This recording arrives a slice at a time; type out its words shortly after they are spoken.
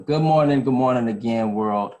Good morning again,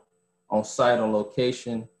 world, on site, on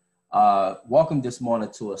location. Welcome this morning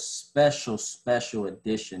to a special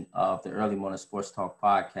edition of the Early Morning Sports Talk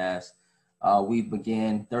podcast. We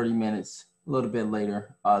began 30 minutes, a little bit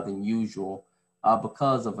later than usual,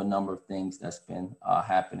 because of a number of things that's been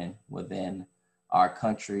happening within our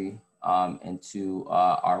country and to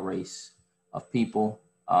our race of people.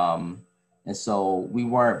 And so we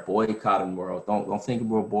weren't boycotting world. Don't think we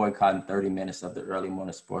were boycotting 30 minutes of the Early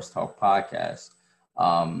Morning Sports Talk podcast.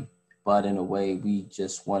 But in a way, we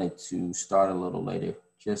just wanted to start a little later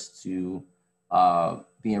just to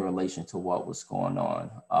be in relation to what was going on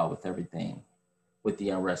with everything, with the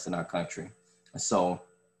unrest in our country. And so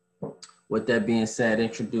with that being said,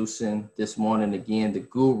 introducing this morning again, the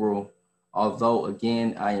guru, although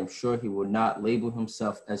again, I am sure he will not label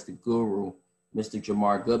himself as the guru, Mr.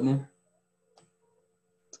 Jamar Goodman.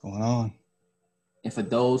 What's going on? And for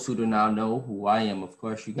those who do not know who I am, of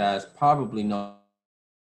course, you guys probably know.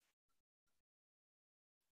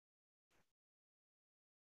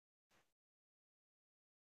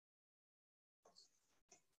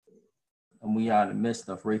 And we are in the midst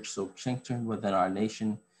of racial tension within our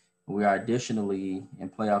nation. We are additionally in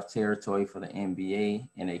playoff territory for the NBA,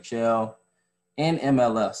 NHL, and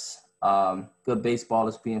MLS. Good baseball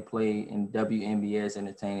is being played, and WNBA is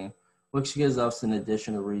entertaining, which gives us an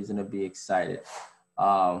additional reason to be excited.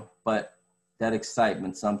 But that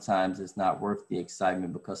excitement sometimes is not worth the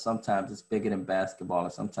excitement because sometimes it's bigger than basketball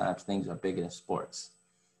and sometimes things are bigger than sports.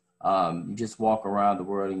 You just walk around the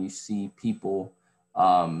world and you see people,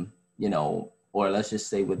 or let's just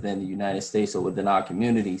say within the United States or within our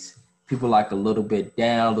communities, people like a little bit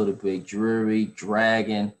down, a little bit dreary,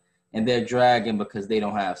 dragging, and they're dragging because they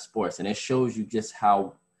don't have sports. And it shows you just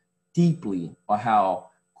how deeply or how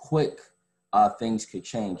quick things could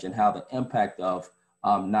change and how the impact of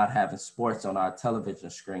not having sports on our television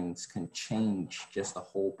screens can change just a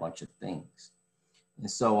whole bunch of things. And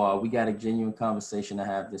so we got a genuine conversation to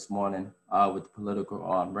have this morning with the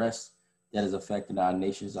political unrest that is affecting our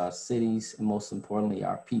nations, our cities, and most importantly,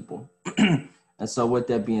 our people. And so with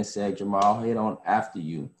that being said, Jamal, I'll head on after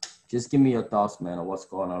you. Just give me your thoughts, man, on what's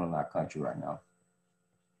going on in our country right now.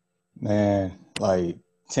 Man, like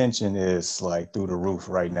tension is like through the roof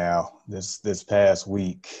right now. This past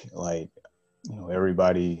week,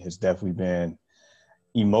 everybody has definitely been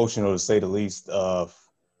emotional to say the least of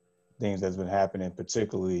things that's been happening,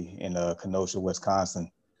 particularly in Kenosha, Wisconsin,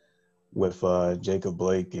 with Jacob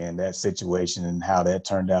Blake and that situation and how that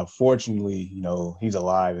turned out. Fortunately, he's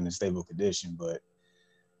alive in a stable condition, but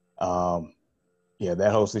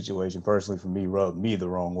that whole situation personally for me rubbed me the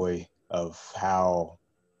wrong way of how,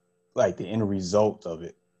 like, the end result of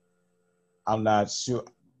it. I'm not sure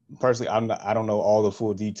personally. I don't know all the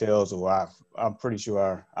full details, or I'm pretty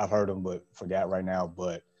sure I've heard them, but forgot right now.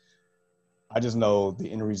 But I just know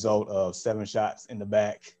the end result of 7 shots in the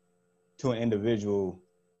back to an individual.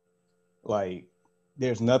 Like,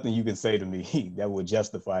 there's nothing you can say to me that would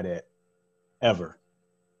justify that ever.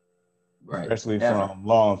 Right. Especially from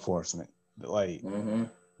law enforcement. Like,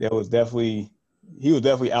 he was definitely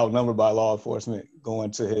outnumbered by law enforcement going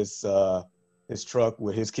to his truck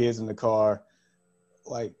with his kids in the car.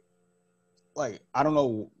 Like I don't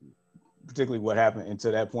know particularly what happened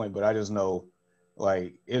until that point, but I just know,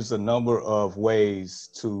 like, it's a number of ways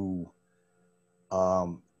to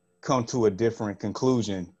come to a different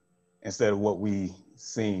conclusion instead of what we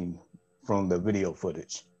seen from the video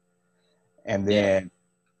footage. And then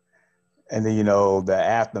the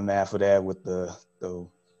aftermath of that with the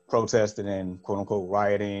protesting and quote unquote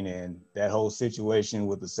rioting and that whole situation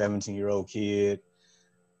with the 17-year-old kid.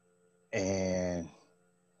 And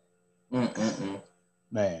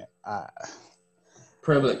man,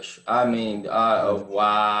 privilege. I mean,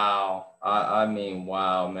 wow. I mean,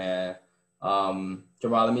 wow, man.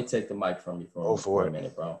 Jamal, let me take the mic from you for a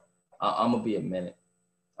minute, bro. I'm gonna be a minute.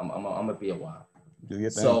 I'm gonna be a while. Do your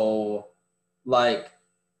thing. So, like,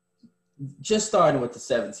 just starting with the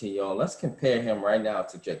 17-year-old, let's compare him right now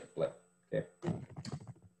to Jacob Blake. Okay,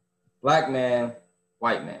 black man,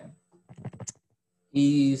 white man.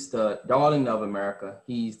 He's the darling of America.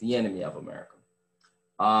 He's the enemy of America.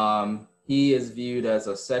 He is viewed as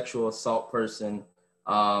a sexual assault person,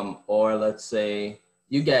 or let's say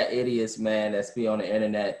you got idiots, man, that's be on the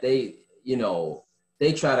internet. They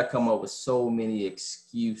try to come up with so many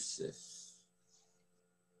excuses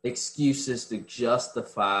to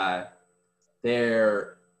justify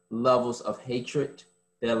their levels of hatred,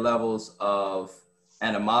 their levels of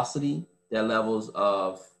animosity, their levels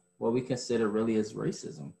of what we consider really as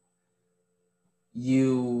racism.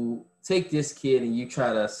 you take this kid and you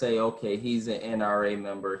try to say, okay, he's an NRA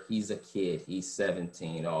member, he's a kid, he's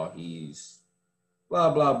 17, or he's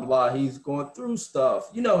blah, blah, blah, he's going through stuff.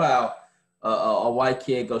 You know how a white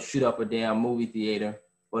kid go shoot up a damn movie theater,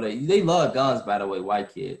 or they love guns, by the way,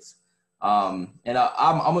 white kids. And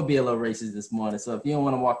I'm gonna be a little racist this morning, so if you don't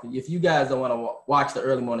want to if you guys don't want to watch the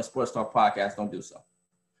Early Morning Sports Talk podcast, don't do so.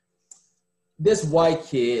 This white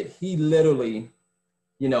kid, he literally,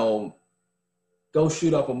 go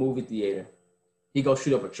shoot up a movie theater. He go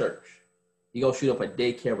shoot up a church. He go shoot up a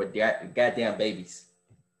daycare with goddamn babies.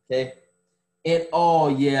 Okay? And oh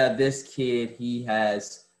yeah, this kid, he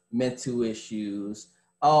has mental issues.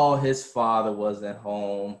 Oh, his father wasn't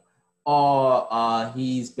home. Oh,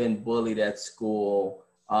 he's been bullied at school.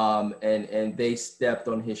 And they stepped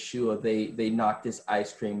on his shoe, or they knocked his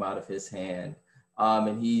ice cream out of his hand.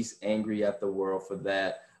 And he's angry at the world for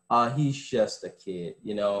that. He's just a kid,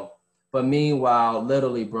 But meanwhile,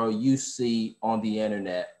 literally, bro, you see on the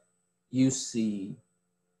internet, you see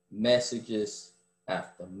messages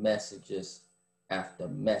after messages after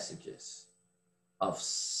messages of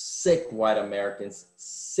sick white Americans,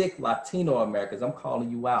 sick Latino Americans, I'm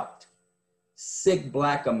calling you out, sick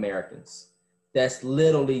Black Americans that's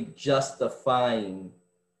literally justifying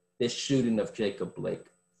this shooting of Jacob Blake.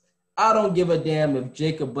 I don't give a damn if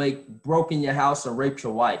Jacob Blake broke in your house and raped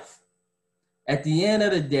your wife. At the end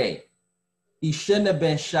of the day, he shouldn't have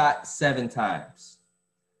been shot 7 times.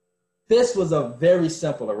 This was a very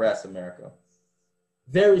simple arrest, America.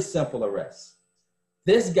 Very simple arrest.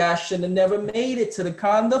 This guy should have never made it to the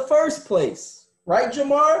car in the first place. Right,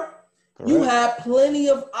 Jamar? Correct. You had plenty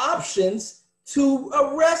of options to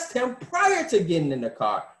arrest him prior to getting in the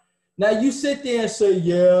car. Now you sit there and say,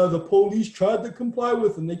 yeah, the police tried to comply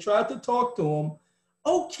with him. They tried to talk to him.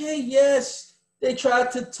 Okay, yes, they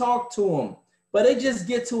tried to talk to him. But they just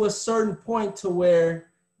get to a certain point to where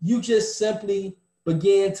you just simply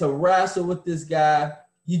begin to wrestle with this guy.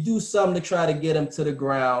 You do something to try to get him to the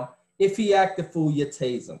ground. If he act a fool, you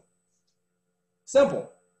tase him. Simple.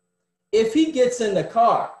 If he gets in the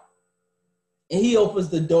car and he opens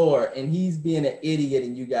the door and he's being an idiot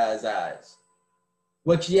in you guys' eyes,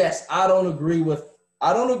 which, yes, I don't agree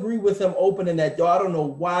with him opening that door. I don't know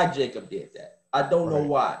why Jacob did that. I don't know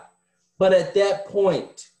why. But at that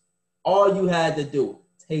point, all you had to do,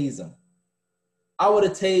 tase him. I would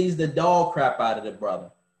have tased the dog crap out of the brother.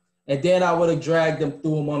 And then I would have dragged him,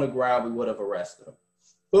 threw him on the ground. We would have arrested him.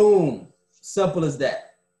 Boom. Simple as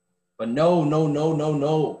that. But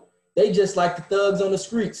no. They just like the thugs on the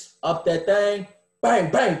streets. Up that thing. Bang,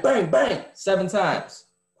 bang, bang, bang. 7 times.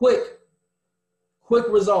 Quick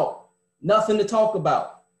result. Nothing to talk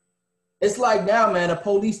about. It's like now, man, the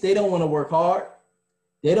police, they don't want to work hard.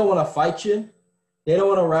 They don't want to fight you. They don't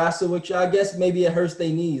want to wrestle with you. I guess maybe it hurts their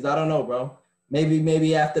knees. I don't know, bro.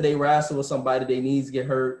 Maybe after they wrestle with somebody, their knees get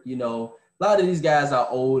hurt. A lot of these guys are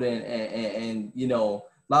old and a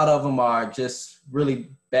lot of them are just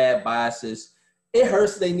really bad biases. It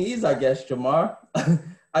hurts their knees, I guess, Jamar.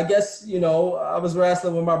 I guess, I was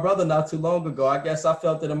wrestling with my brother not too long ago. I guess I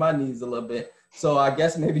felt it in my knees a little bit. So I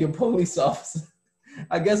guess maybe a police officer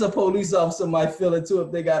might feel it too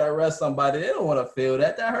if they got to arrest somebody. They don't want to feel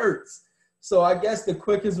that. That hurts. So I guess the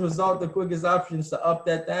quickest result, the quickest option is to up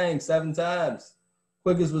that thing 7 times.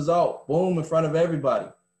 Quickest result, boom, in front of everybody.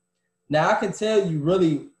 Now I can tell you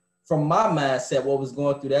really from my mindset what was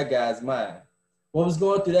going through that guy's mind. What was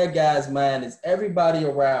going through that guy's mind is everybody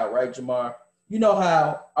around, right, Jamar? You know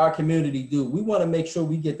how our community do. We want to make sure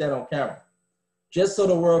we get that on camera just so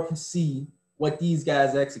the world can see what these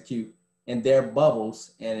guys execute in their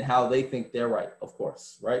bubbles and how they think they're right, of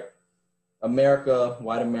course, right? America,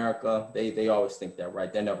 white America, they always think they're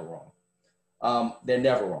right. They're never wrong. They're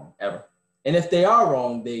never wrong, ever. And if they are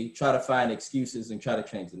wrong, they try to find excuses and try to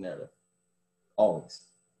change the narrative, always.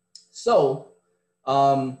 So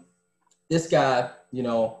this guy,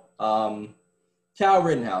 Kyle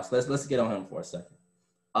Rittenhouse, let's get on him for a second.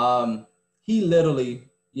 He literally,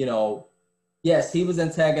 yes, he was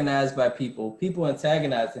antagonized by people. People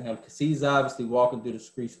antagonizing him because he's obviously walking through the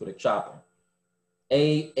streets with a chopper.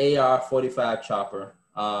 AR-45 chopper,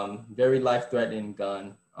 very life-threatening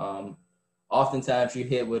gun. Oftentimes you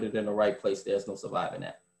hit with it in the right place, there's no surviving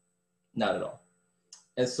that. Not at all.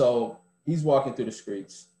 And so he's walking through the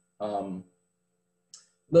streets.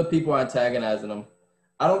 Look, people are antagonizing him.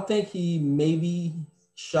 I don't think he maybe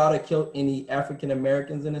shot or killed any African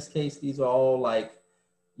Americans in this case. These are all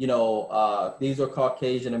these are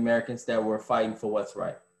Caucasian Americans that were fighting for what's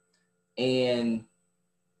right. And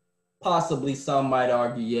possibly some might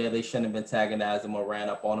argue, yeah, they shouldn't have antagonized him or ran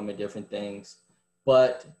up on him and different things.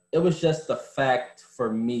 But it was just the fact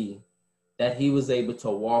for me that he was able to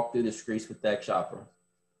walk through the streets with that chopper.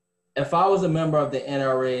 If I was a member of the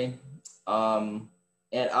NRA,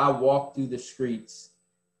 and I walked through the streets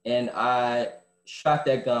and I shot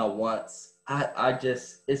that gun once, I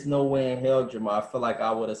just, it's no way in hell, Jamar, I feel like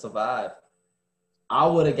I would have survived. I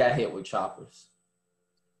would have got hit with choppers.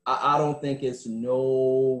 I don't think it's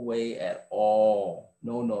no way at all.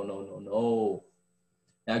 No, no, no, no, no.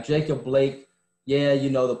 Now, Jacob Blake, yeah, you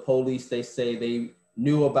know, the police, they say they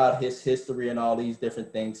knew about his history and all these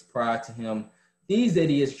different things prior to him. These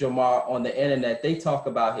idiots, Jamar, on the internet, they talk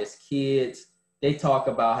about his kids. They talk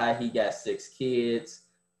about how he got 6 kids.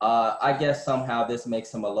 I guess somehow this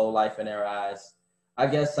makes him a lowlife in their eyes. I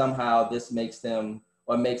guess somehow this makes them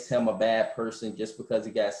or makes him a bad person just because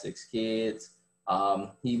he got 6 kids.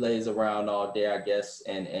 He lays around all day, I guess,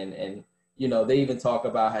 and you know, they even talk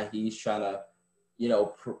about how he's trying to,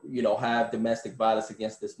 have domestic violence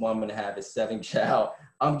against this woman and have his 7th child.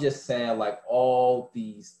 I'm just saying, like, all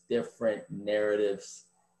these different narratives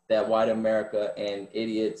that white America and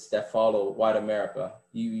idiots that follow white America,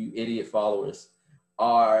 you idiot followers,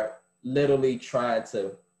 are literally trying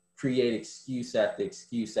to create excuse after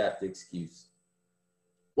excuse after excuse.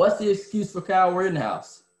 What's the excuse for Kyle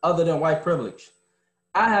Rittenhouse other than white privilege?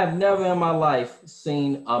 I have never in my life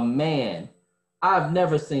seen a man, I've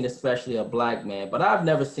never seen especially a black man, but I've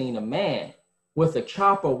never seen a man with a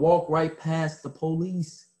chopper walk right past the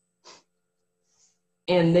police.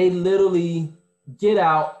 And they literally get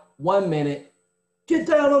out 1 minute, get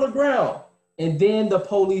down on the ground. And then the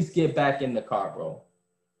police get back in the car, bro,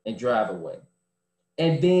 and drive away.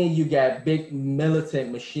 And then you got big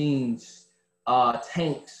militant machines,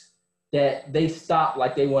 tanks, that they stop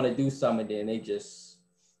like they want to do something, then they just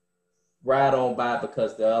ride on by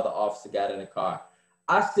because the other officer got in the car.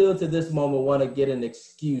 I still to this moment want to get an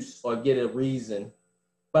excuse or get a reason,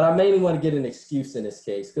 but I mainly want to get an excuse in this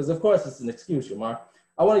case, because of course it's an excuse, Yamar.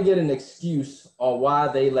 I want to get an excuse on why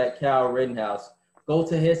they let Kyle Rittenhouse go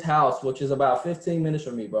to his house, which is about 15 minutes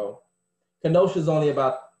from me, bro. Kenosha is only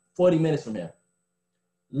about 40 minutes from here.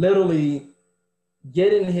 Literally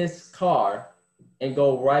get in his car and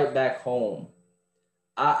go right back home.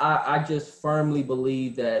 I just firmly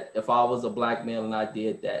believe that if I was a black male and I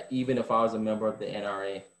did that, even if I was a member of the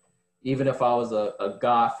NRA, even if I was a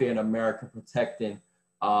God-fearing American protecting,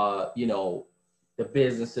 the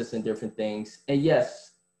businesses and different things. And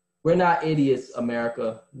yes, we're not idiots,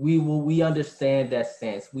 America. We understand that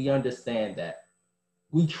stance. We understand that.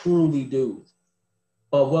 We truly do.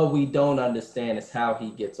 But what we don't understand is how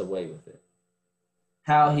he gets away with it.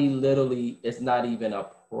 How he literally is not even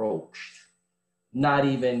approached. Not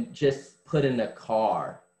even just put in a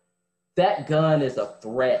car. That gun is a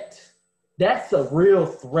threat. That's a real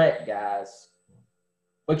threat, guys.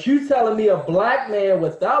 But you telling me a black man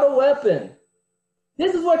without a weapon,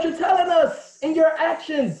 this is what you're telling us in your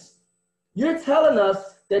actions. You're telling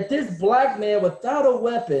us that this black man without a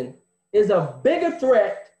weapon is a bigger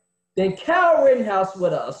threat than Kyle Rittenhouse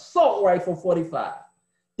with an assault rifle 45.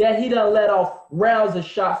 That he done let off rounds and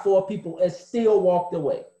shot 4 people and still walked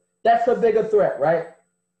away. That's a bigger threat, right?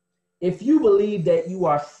 If you believe that you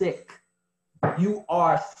are sick, you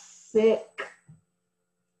are sick.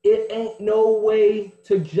 It ain't no way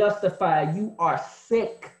to justify you are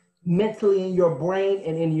sick mentally in your brain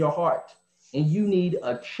and in your heart. And you need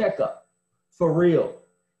a checkup for real.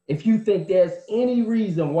 If you think there's any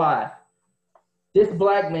reason why this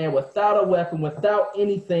black man without a weapon, without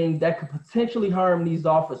anything that could potentially harm these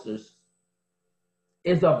officers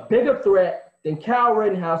is a bigger threat than Kyle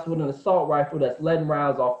Rittenhouse with an assault rifle that's letting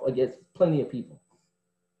rounds off against plenty of people.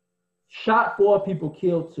 Shot 4 people,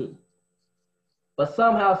 killed 2. But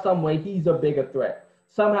somehow, some way, he's a bigger threat.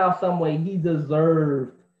 Somehow, some way, he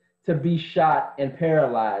deserved to be shot and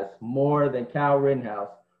paralyzed more than Kyle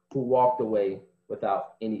Rittenhouse, who walked away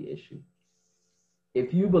without any issue.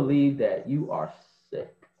 If you believe that, you are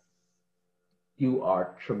sick. You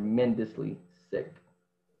are tremendously sick.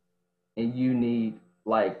 And you need,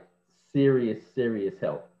 serious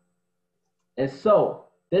help. And so,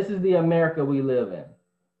 this is the America we live in.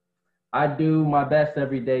 I do my best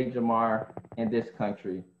every day, Jamar, in this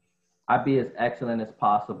country. I be as excellent as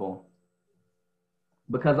possible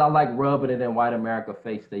because I like rubbing it in white America's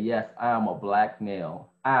face that yes, I am a black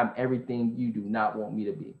male. I am everything you do not want me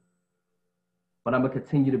to be. But I'm going to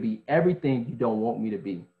continue to be everything you don't want me to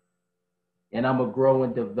be. And I'm going to grow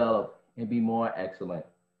and develop and be more excellent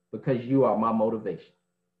because you are my motivation.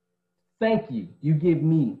 Thank you. You give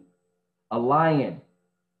me a lion,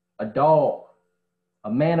 a dog,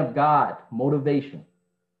 a man of God motivation.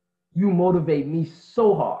 You motivate me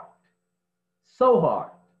so hard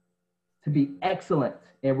to be excellent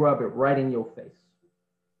and rub it right in your face.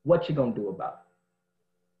 What you gonna do about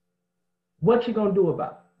it? What you gonna do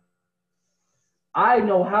about it? I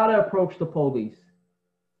know how to approach the police,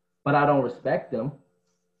 but I don't respect them.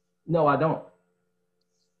 No, I don't.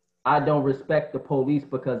 I don't respect the police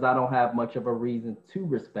because I don't have much of a reason to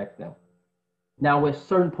respect them. Now, with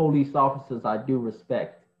certain police officers, I do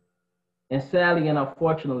respect. And sadly and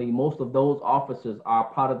unfortunately, most of those officers are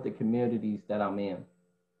part of the communities that I'm in.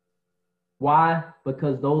 Why?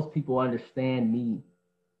 Because those people understand me.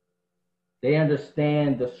 They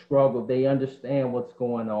understand the struggle. They understand what's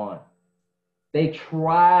going on. They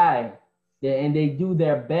try and they do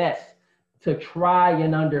their best to try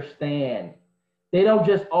and understand. They don't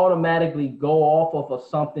just automatically go off of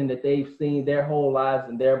something that they've seen their whole lives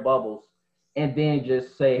in their bubbles and then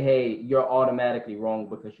just say, hey, you're automatically wrong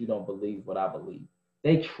because you don't believe what I believe.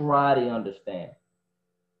 They try to understand.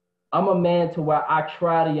 I'm a man to where I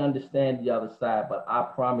try to understand the other side, but I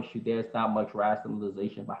promise you there's not much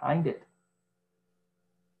rationalization behind it.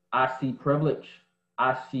 I see privilege.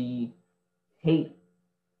 I see hate.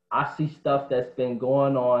 I see stuff that's been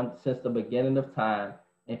going on since the beginning of time,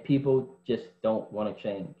 and people just don't want to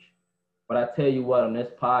change. But I tell you what, on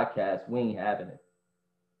this podcast, we ain't having it.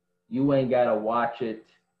 You ain't got to watch it.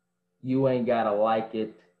 You ain't got to like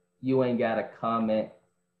it. You ain't got to comment.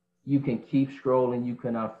 You can keep scrolling. You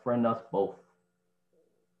can unfriend us both.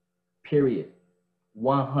 Period.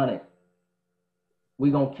 100.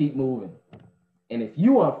 We're going to keep moving. And if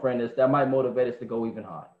you unfriend us, that might motivate us to go even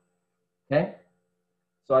harder. Okay?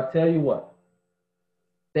 So I tell you what,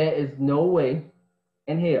 there is no way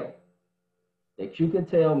in hell that you can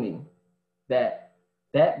tell me that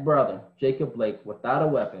that brother, Jacob Blake, without a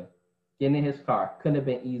weapon, getting in his car, couldn't have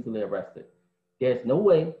been easily arrested. There's no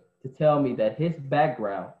way to tell me that his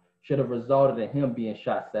background should have resulted in him being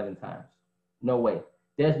shot 7 times. No way.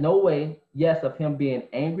 There's no way, yes, of him being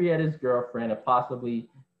angry at his girlfriend and possibly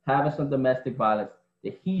having some domestic violence,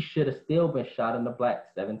 that he should have still been shot in the back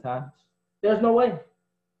 7 times. There's no way.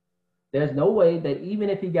 There's no way that even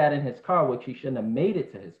if he got in his car, which he shouldn't have made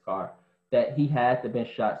it to his car, that he had to have been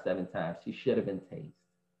shot 7 times. He should have been tased.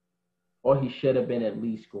 Or he should have been at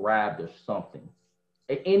least grabbed or something.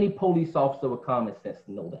 Any police officer with common sense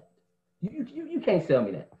know that. You can't sell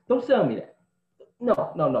me that. Don't sell me that.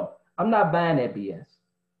 No. I'm not buying that BS.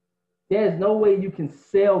 There's no way you can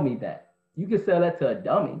sell me that. You can sell that to a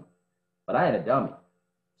dummy, but I ain't a dummy.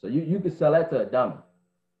 So you can sell that to a dummy.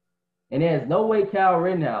 And there's no way Kyle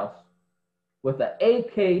Rittenhouse, with an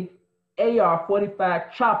AK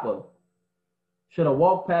AR-45 chopper, should have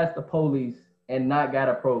walked past the police and not got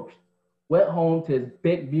approached, went home to his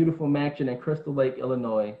big, beautiful mansion in Crystal Lake,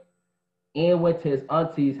 Illinois, and went to his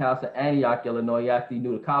auntie's house in Antioch, Illinois, after he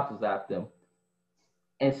knew the cops was after him,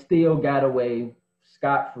 and still got away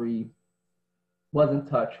scot-free, wasn't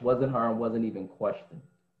touched, wasn't harmed, wasn't even questioned.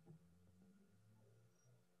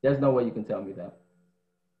 There's no way you can tell me that.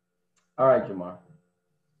 All right, Jamar.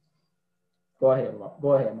 Go ahead, my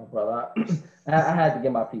brother. I had to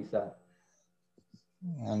get my piece out.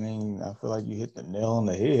 I mean, I feel like you hit the nail on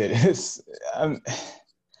the head.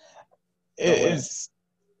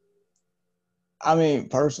 I mean,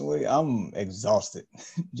 personally, I'm exhausted,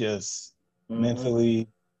 just mentally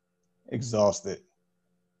exhausted.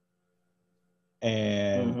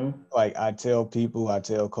 And like I tell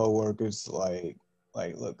coworkers, like,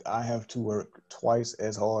 look, I have to work twice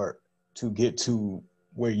as hard to get to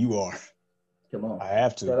where you are. Come on. I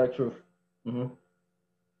have to. That's true.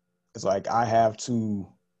 It's like I have to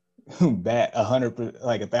bat 100%,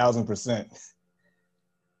 like 1,000%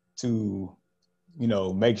 to,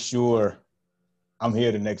 make sure I'm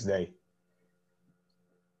here the next day.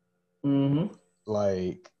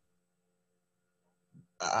 Like,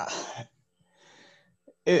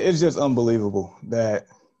 it's just unbelievable that,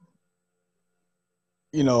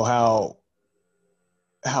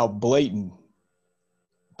 how blatant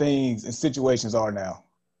things and situations are now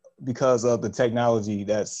because of the technology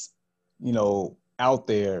that's, out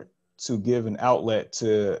there to give an outlet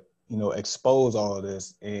to, expose all of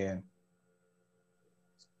this. And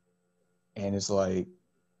it's like,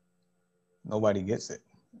 nobody gets it.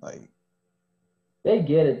 Like, they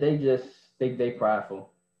get it. They just think they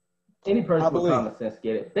prideful. Any person with common sense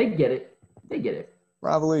get it. They get it.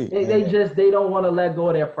 Probably. They don't want to let go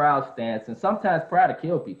of their proud stance. And sometimes pride will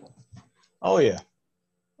kill people. Oh yeah.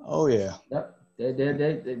 Yep.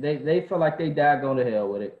 They feel like they died going to hell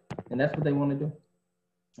with it. And that's what they want to do.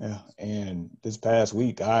 Yeah. And this past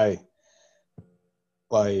week, I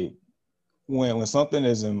like when something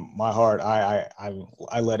is in my heart, I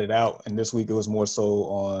let it out. And this week it was more so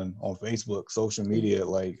on Facebook, social media.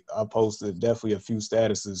 Like I posted definitely a few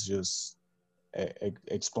statuses just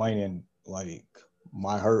explaining like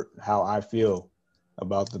my hurt, how I feel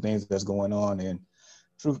about the things that's going on. And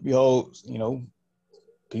truth behold,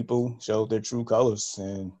 people showed their true colors,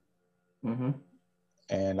 and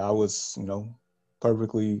I was,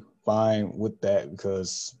 perfectly fine with that,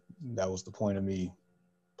 because that was the point of me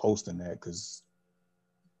posting that, because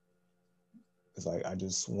it's like I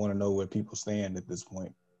just want to know where people stand at this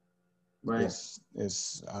point. Right.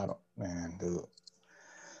 It's I don't, man, dude.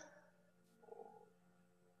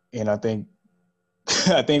 And I think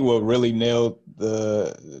what really hit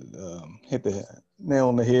the nail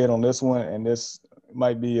on the head on this one, and this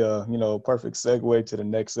might be a perfect segue to the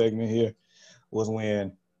next segment here, was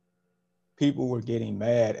when people were getting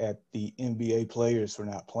mad at the NBA players for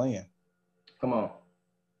not playing. Come on.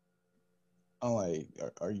 I'm like,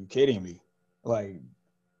 are you kidding me? Like,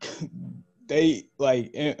 they,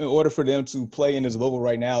 like, in order for them to play in this bubble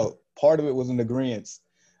right now, part of it was an agreement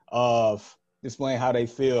of displaying how they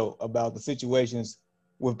feel about the situations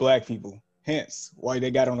with Black people. Hence why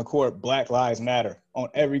they got on the court Black Lives Matter on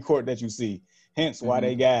every court that you see. Hence why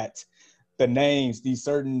they got the names, these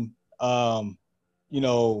certain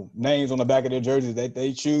names on the back of their jerseys that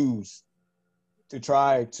they choose to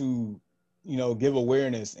try to, give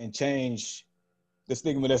awareness and change the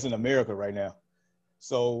stigma that's in America right now.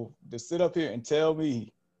 So to sit up here and tell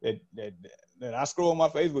me that I scroll on my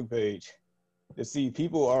Facebook page to see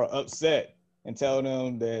people are upset and tell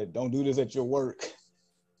them that don't do this at your work,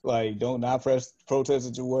 like don't not protest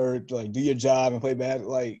at your work, like do your job and play bad,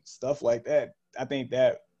 like stuff like that. I think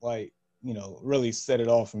that really set it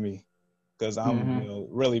off for me, because I'm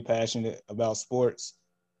really passionate about sports,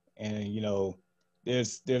 and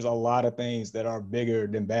there's a lot of things that are bigger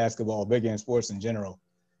than basketball, bigger than sports in general,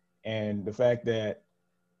 and the fact that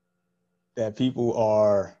people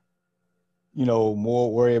are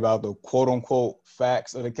more worried about the quote unquote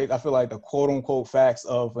facts of the case. I feel like the quote unquote facts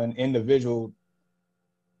of an individual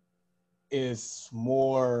is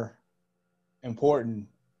more important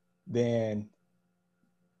than,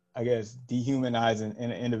 I guess, dehumanizing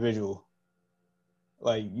an individual.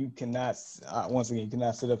 Like, you cannot, once again, you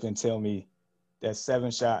cannot sit up and tell me that 7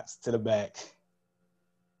 shots to the back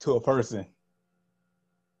to a person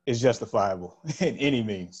is justifiable in any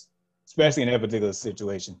means, especially in that particular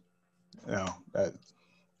situation.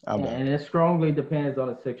 And it strongly depends on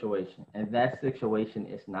the situation. And that situation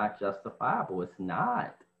is not justifiable. It's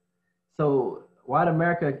not. So white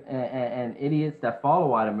America and idiots that follow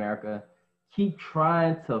white America keep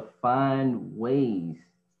trying to find ways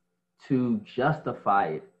to justify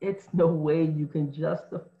it. It's no way you can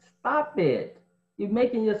justify. Stop it. You're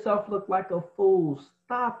making yourself look like a fool.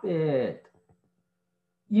 Stop it.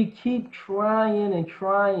 You keep trying and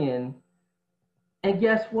trying. And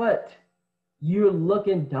guess what? You're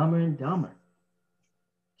looking dumber and dumber.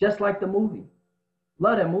 Just like the movie.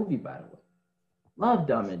 Love that movie, by the way. Love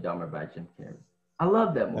Dumb and Dumber by Jim Carrey. I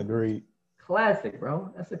love that movie. Agreed. Classic,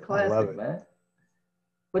 bro. That's a classic, man.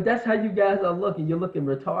 But that's how you guys are looking. You're looking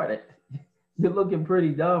retarded. You're looking pretty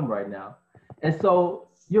dumb right now. And so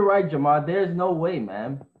you're right, Jamar. There's no way,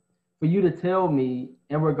 man, for you to tell me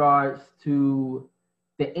in regards to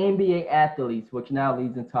the NBA athletes, which now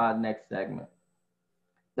leads into our next segment,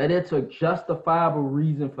 that it's a justifiable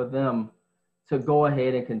reason for them to go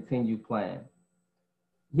ahead and continue playing.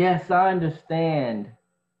 Yes, I understand,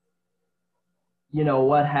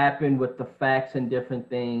 what happened with the facts and different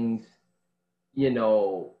things,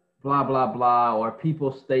 blah, blah, blah, or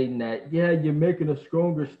people stating that, yeah, you're making a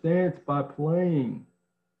stronger stance by playing.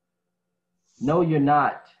 No, you're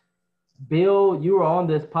not. Bill, you were on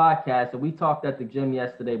this podcast, and we talked at the gym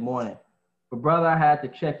yesterday morning. But, brother, I had to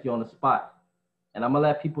check you on the spot. And I'm going to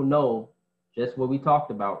let people know just what we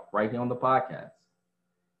talked about right here on the podcast.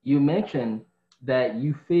 You mentioned that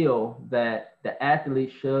you feel that the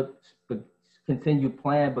athlete should continue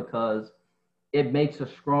playing because it makes a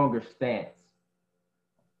stronger stance.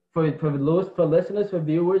 For listeners, for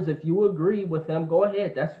viewers, if you agree with him, go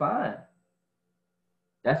ahead. That's fine.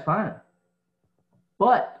 That's fine.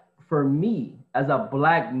 But for me, as a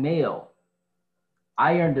Black male,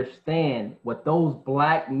 I understand what those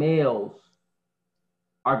Black males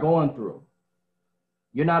are going through.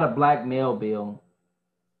 You're not a Black male, Bill.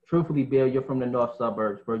 Truthfully, Bill, you're from the north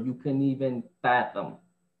suburbs where you couldn't even fathom,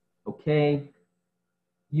 okay?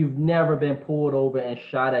 You've never been pulled over and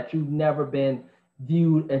shot at. You've never been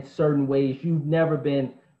viewed in certain ways. You've never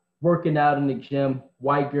been working out in the gym.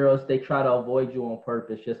 White girls, they try to avoid you on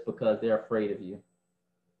purpose just because they're afraid of you.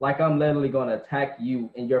 Like I'm literally going to attack you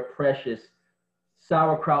and your precious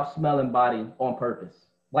sauerkraut smelling body on purpose.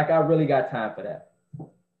 Like I really got time for that.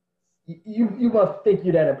 You must think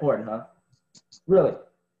you're that important, huh? Really?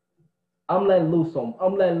 I'm letting loose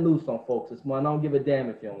on folks this morning. I don't give a damn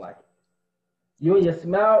if you don't like it. You and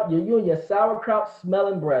your sauerkraut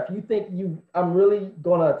smelling breath. You think I'm really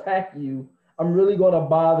gonna attack you? I'm really gonna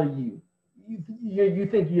bother you? You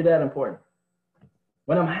think you're that important?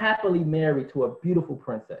 When I'm happily married to a beautiful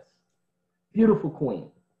princess, beautiful queen,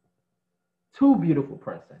 two beautiful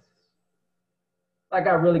princesses. Like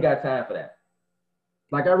I really got time for that.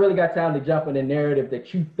 Like I really got time to jump in the narrative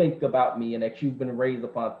that you think about me and that you've been raised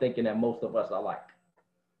upon thinking that most of us are like.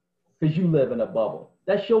 Because you live in a bubble.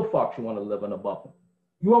 That's your fault you want to live in a bubble.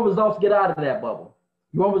 You want results, get out of that bubble.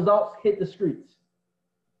 You want results, hit the streets.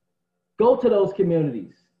 Go to those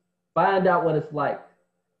communities. Find out what it's like.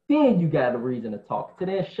 Then you got a reason to talk. To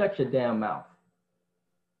then shut your damn mouth.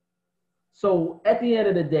 So at the end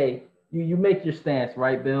of the day, you make your stance,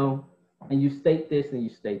 right, Bill? And you state this and you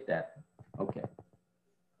state that. Okay.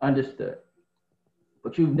 Understood.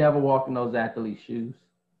 But you've never walked in those athletes' shoes.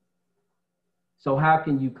 So how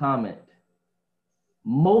can you comment?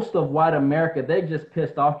 Most of white America, they're just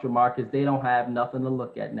pissed off, Jamar, because they don't have nothing to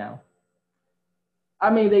look at now. I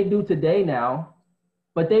mean, they do today now,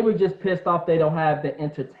 but they were just pissed off they don't have the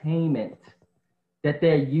entertainment that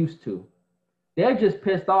they're used to. They're just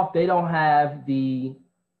pissed off they don't have the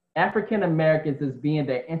African Americans as being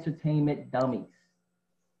their entertainment dummies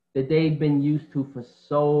that they've been used to for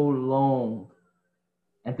so long.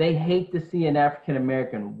 And they hate to see an African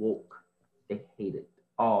American woke. They hate it.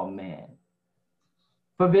 Oh, man.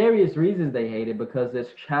 For various reasons they hate it, because it's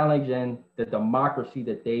challenging the democracy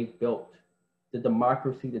that they've built, the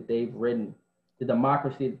democracy that they've written, the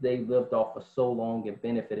democracy that they've lived off for so long and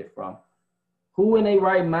benefited from. Who in their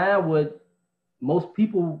right mind would, most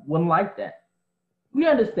people wouldn't like that. We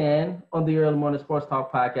understand on the Early Morning Sports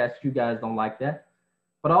Talk podcast, you guys don't like that.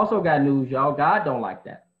 But I also got news, y'all. God don't like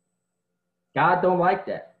that. God don't like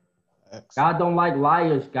that. Excellent. God don't like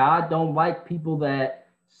liars. God don't like people that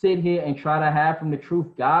sit here and try to hide from the truth.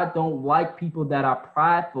 God don't like people that are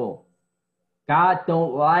prideful. God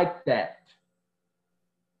don't like that.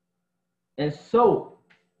 And so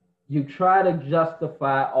you try to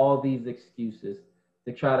justify all these excuses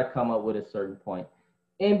to try to come up with a certain point.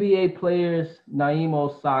 NBA players, Naeem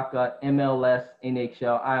Osaka, MLS,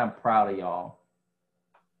 NHL, I am proud of y'all.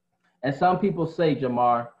 And some people say,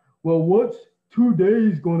 Jamar, well, what's 2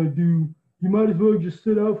 days going to do? You might as well just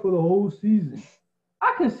sit out for the whole season.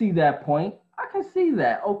 I can see that point. I can see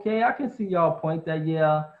that. Okay, I can see y'all point that,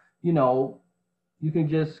 yeah, you know, you can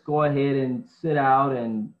just go ahead and sit out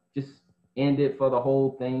and just end it for the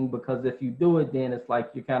whole thing, because if you do it, then it's like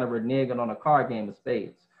you're kind of reneging on a card game of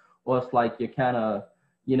spades, or it's like you're kind of,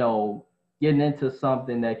 you know, getting into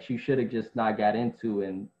something that you should have just not got into,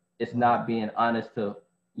 and it's not being honest to,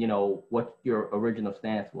 you know, what your original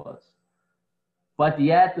stance was. But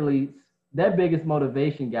the athletes, their biggest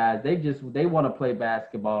motivation, guys, they want to play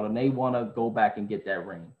basketball and they want to go back and get that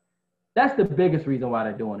ring. That's the biggest reason why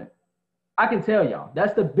they're doing it. I can tell y'all,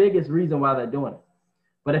 that's the biggest reason why they're doing it.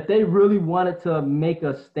 But if they really wanted to make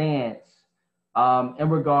a stance in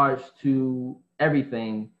regards to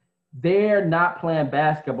everything, they're not playing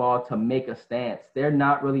basketball to make a stance. They're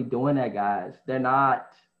not really doing that, guys. They're not.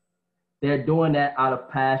 They're doing that out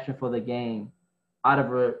of passion for the game, out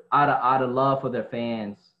of love for their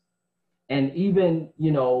fans. And even,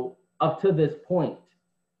 you know, up to this point,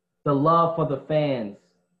 the love for the fans,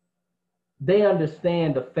 they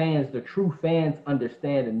understand the fans, the true fans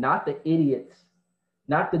understand, and not the idiots,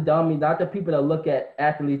 not the dummies, not the people that look at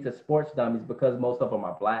athletes as sports dummies because most of them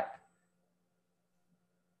are black.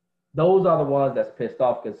 Those are the ones that's pissed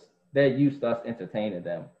off because they're used to us entertaining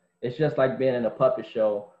them. It's just like being in a puppet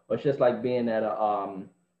show, or it's just like being at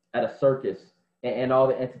a circus, and all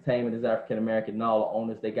the entertainment is African American, and all the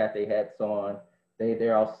owners, they got their hats on.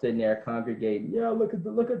 They're all sitting there congregating. Yeah, look at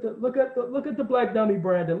the black dummy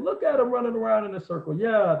Brandon. Look at him running around in a circle.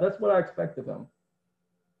 Yeah, that's what I expect of him.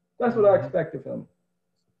 That's what I expect of him.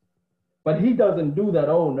 But he doesn't do that.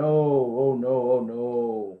 Oh no, oh no, oh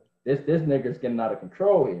no. This nigga's getting out of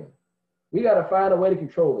control here. We gotta find a way to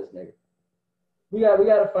control this nigga. We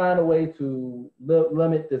gotta find a way to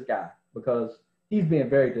limit this guy because he's being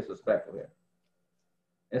very disrespectful here.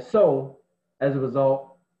 And so, as a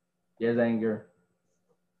result, there's anger,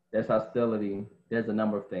 there's hostility, there's a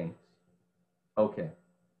number of things. Okay,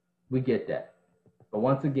 we get that. But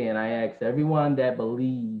once again, I ask everyone that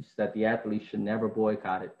believes that the athletes should never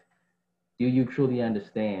boycott it, do you truly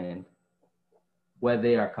understand where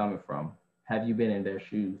they are coming from? Have you been in their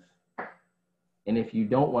shoes? And if you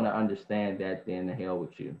don't want to understand that, then the hell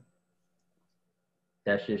with you.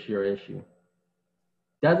 That's just your issue.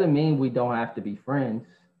 Doesn't mean we don't have to be friends.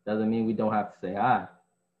 Doesn't mean we don't have to say hi.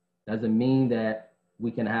 Doesn't mean that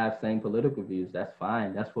We can have same political views. That's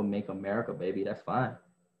fine. That's what make America, baby. That's fine.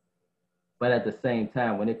 But at the same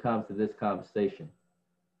time, when it comes to this conversation,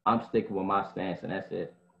 I'm sticking with my stance, and that's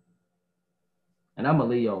it. And I'm a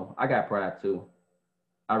Leo. I got pride too.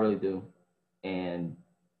 I really do. And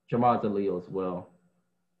Jamar's a Leo as well.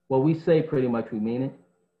 What we say, pretty much we mean it,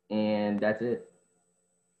 and that's it.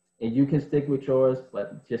 And you can stick with yours,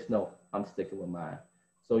 but just know I'm sticking with mine.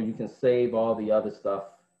 So you can save all the other stuff,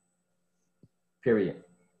 period.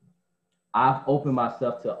 I've opened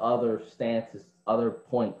myself to other stances, other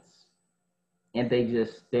points, and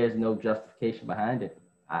there's no justification behind it.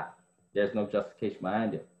 There's no justification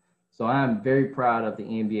behind it. So I'm very proud of the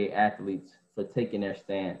NBA athletes for taking their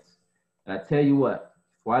stance. And I tell you what,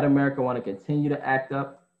 if white America want to continue to act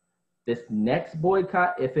up, this next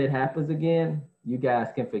boycott, if it happens again, you guys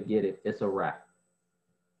can forget it. It's a wrap.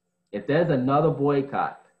 If there's another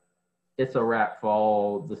boycott, it's a wrap for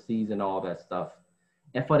all the season, all that stuff.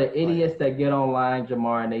 And for the idiots that get online,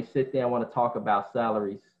 Jamar, and they sit there and want to talk about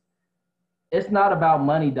salaries, it's not about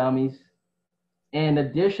money, dummies. And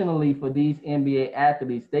additionally, for these NBA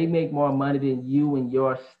athletes, they make more money than you and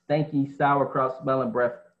your stanky sauerkraut smelling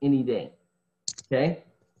breath any day. Okay?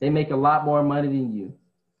 They make a lot more money than you.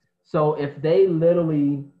 So if they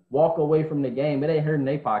literally walk away from the game, it ain't hurting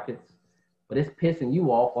their pockets, but it's pissing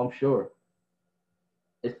you off, I'm sure.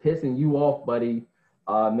 It's pissing you off, buddy,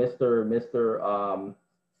 Mr.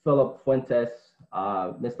 Philip Fuentes,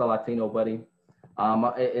 Mr. Latino, buddy.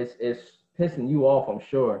 It's pissing you off, I'm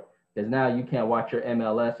sure, because now you can't watch your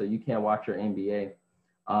MLS or you can't watch your NBA.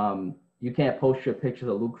 You can't post your pictures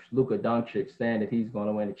of Luka Doncic saying that he's going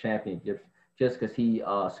to win the championship just because he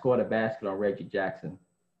scored a basket on Reggie Jackson.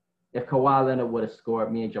 If Kawhi Leonard would have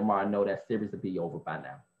scored, me and Jamar know that series would be over by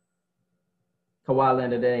now. Kawhi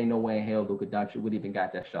Leonard, there ain't no way in hell Luka Doncic would even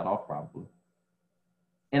got that shot off probably.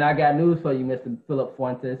 And I got news for you, Mr. Philip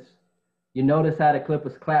Fuentes. You notice how the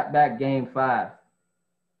Clippers clapped back Game 5.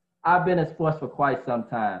 I've been in sports for quite some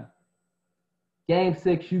time. Game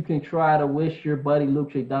 6, you can try to wish your buddy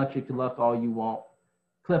Luka Doncic luck all you want.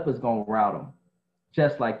 Clippers going to rout him,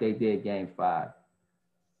 just like they did Game 5.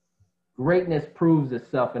 Greatness proves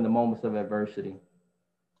itself in the moments of adversity.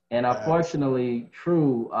 And unfortunately,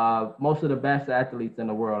 true, most of the best athletes in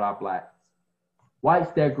the world are black.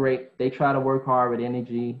 Whites, they're great. They try to work hard with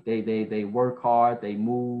energy. They work hard. They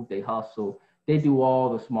move. They hustle. They do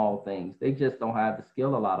all the small things. They just don't have the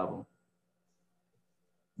skill, a lot of them.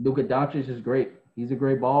 Luka Doncic is great. He's a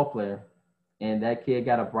great ball player. And that kid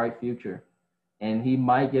got a bright future. And he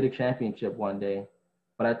might get a championship one day.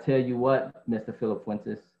 But I tell you what, Mr. Philip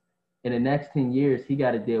Fuentes, in the next 10 years, he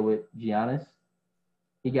got to deal with Giannis.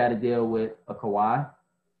 He got to deal with a Kawhi.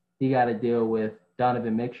 He got to deal with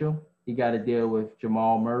Donovan Mitchell. He got to deal with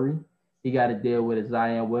Jamal Murray. He got to deal with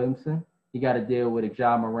Zion Williamson. He got to deal with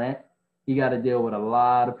Ja Morant. He got to deal with a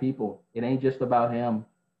lot of people. It ain't just about him.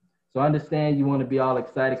 So I understand you want to be all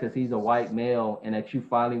excited because he's a white male and that you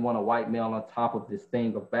finally want a white male on top of this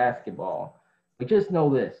thing of basketball. But just know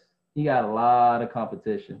this. He got a lot of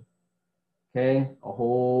competition. Okay? A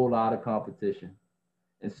whole lot of competition.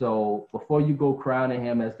 And so before you go crowning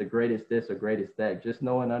him as the greatest this or greatest that, just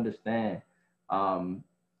know and understand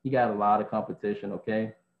he got a lot of competition,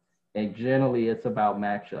 okay? And generally it's about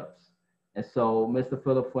matchups. And so, Mr.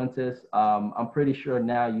 Philip Fuentes, I'm pretty sure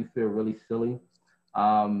now you feel really silly,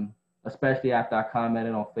 especially after I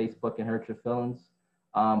commented on Facebook and hurt your feelings.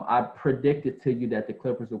 I predicted to you that the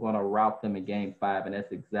Clippers were going to rout them in Game 5, and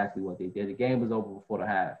that's exactly what they did. The game was over before the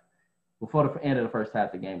half. Before the end of the first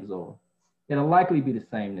half, the game was over. It'll likely be the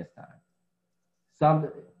same this time.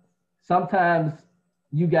 Sometimes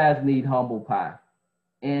you guys need humble pie,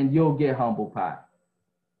 and you'll get humble pie.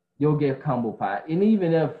 You'll get humble pie. And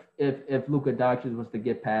even if Luka Doncic was to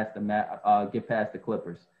get past the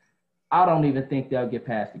Clippers, I don't even think they'll get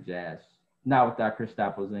past the Jazz. Not without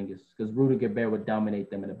Kristaps Porzingis, because Rudy Gobert would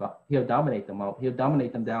dominate them he'll dominate them out. He'll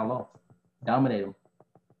dominate them down low. Dominate them.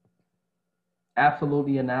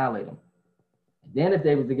 Absolutely annihilate them. Then if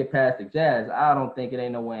they was to get past the Jazz, I don't think it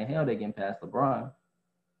ain't no way in hell they getting past LeBron.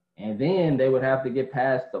 And then they would have to get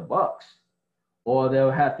past the Bucks, or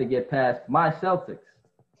they'll have to get past my Celtics.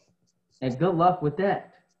 And good luck with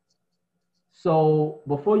that. So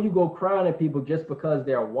before you go crowning people just because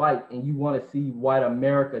they're white and you want to see white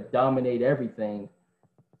America dominate everything,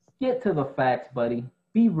 get to the facts, buddy.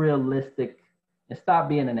 Be realistic and stop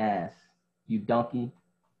being an ass, you donkey.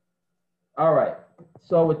 All right.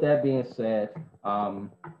 So with that being said, Jamar,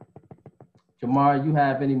 you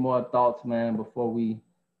have any more thoughts, man, before we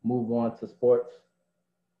move on to sports?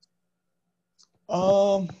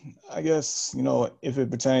 I guess, if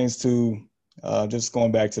it pertains to just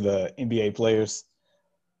going back to the NBA players,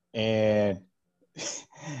 And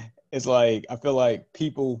it's like, I feel like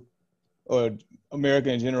people or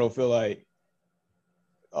America in general feel like,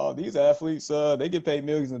 oh, these athletes, they get paid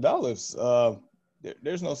millions of dollars.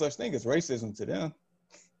 There's no such thing as racism to them.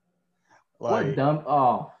 What Like, dumb?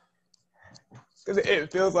 Oh, because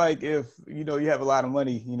it feels like if you have a lot of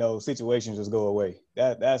money, situations just go away.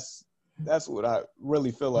 That's what I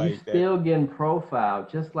really feel you like. That still getting profiled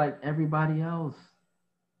just like everybody else.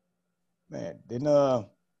 man, didn't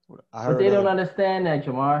I But heard they don't of, understand that,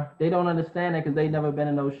 Jamar. They don't understand that because they never been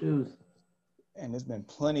in those shoes. and there's been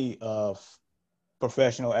plenty of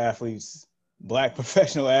professional athletes, black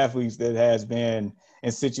professional athletes that has been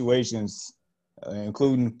in situations,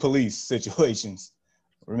 including police situations.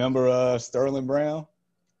 Remember Sterling Brown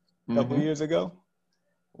a couple of Mm-hmm. years ago?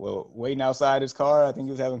 Well, waiting outside his car, I think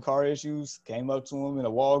he was having car issues, came up to him in a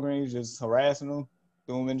Walgreens, just harassing him,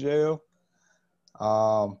 threw him in jail.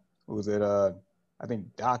 Who was it? I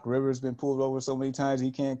think Doc Rivers been pulled over so many times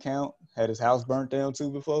he can't count. Had his house burnt down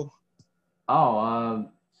too before. Oh,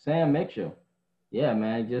 Sam Mitchell. Yeah,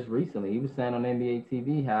 man. Just recently, he was saying on NBA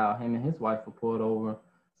TV how him and his wife were pulled over,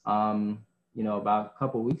 about a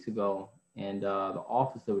couple weeks ago, and the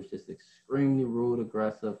officer was just extremely rude,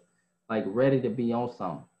 aggressive, like ready to be on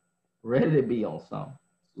something, ready to be on something,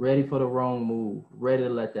 ready for the wrong move, ready to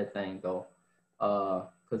let that thing go.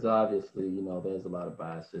 Because obviously, there's a lot of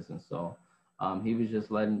biases, and so he was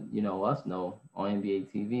just letting us know on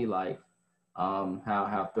NBA TV like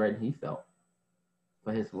how threatened he felt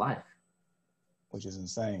for his life. Which is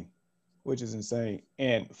insane.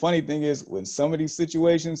 And funny thing is, when some of these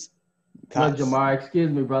situations, Look, cops, Jamar,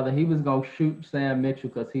 excuse me, brother. He was gonna shoot Sam Mitchell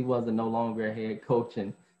because he wasn't no longer a head coach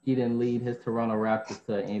and he didn't lead his Toronto Raptors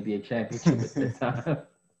to an NBA championship at that time.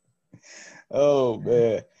 oh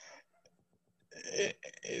man,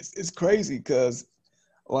 it's crazy because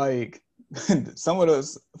like some of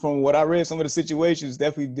those, from what I read, some of the situations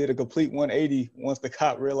definitely did a complete 180 once the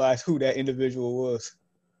cop realized who that individual was,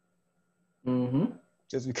 Mm-hmm.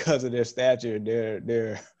 just because of their stature,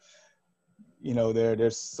 their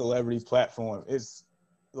celebrity platform. It's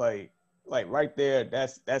like right there,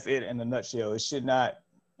 that's it in a nutshell. It should not,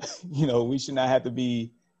 we should not have to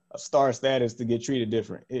be a star status to get treated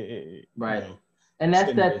different. Right. And It that's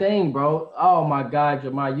shouldn't that be. thing, bro. Oh my God,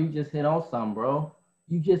 Jamar, you just hit on something, bro.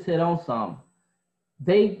 You just hit on something.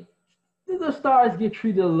 They the stars get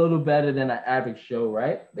treated a little better than an average show,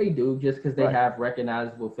 right? They do just because they Right. have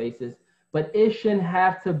recognizable faces. But it shouldn't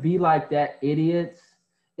have to be like that, idiots.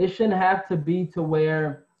 It shouldn't have to be to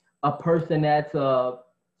where a person that's a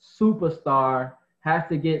superstar has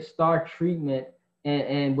to get star treatment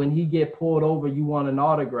and when he get pulled over, you want an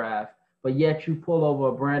autograph, but yet you pull over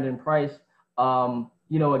a Brandon Price, a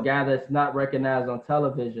guy that's not recognized on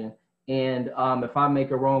television, and if I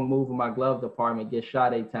make a wrong move in my glove department, get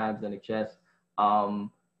shot 8 times in the chest. And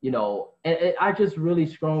I just really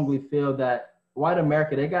strongly feel that white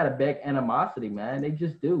America, they got a big animosity, man. They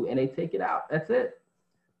just do, and they take it out. That's it.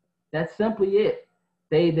 That's simply it.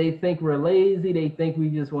 They think we're lazy. They think we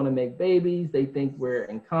just want to make babies. They think we're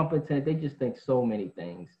incompetent. They just think so many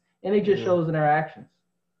things, and it just Yeah, shows in their actions.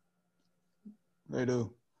 they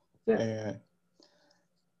do. That's it.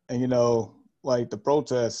 And like the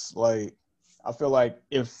protests, like I feel like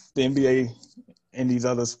if the NBA and these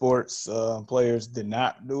other sports players did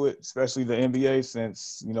not do it, especially the NBA,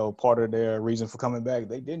 since part of their reason for coming back,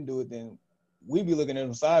 they didn't do it, then we'd be looking at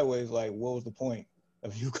them sideways, like, what was the point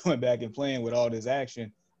of you coming back and playing with all this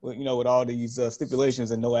action, with all these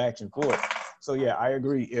stipulations and no action for it? So yeah, I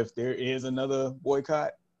agree. If there is another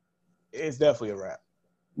boycott, it's definitely a wrap.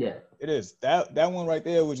 Yeah, It is. That one right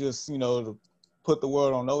there was just to put the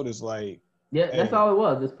world on notice, like, yeah. That's hey, all it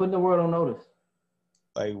was. Just putting the word on notice.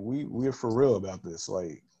 like we're for real about this.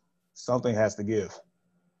 Like something has to give.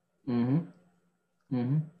 Mm-hmm.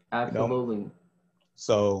 Mm-hmm. You know. Absolutely.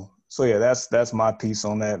 So yeah, that's my piece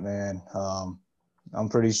on that, man. I'm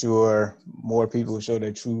pretty sure more people will show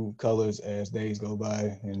their true colors as days go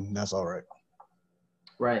by, and that's all right.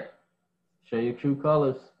 Right. Show your true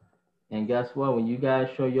colors. And guess what? When you guys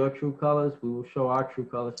show your true colors, we will show our true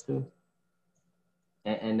colors too.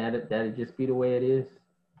 And that'll just be the way it is.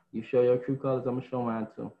 You show your true colors, I'm gonna show mine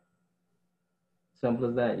too. Simple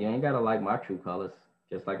as that. You ain't gotta like my true colors,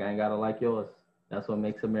 just like I ain't gotta like yours. That's what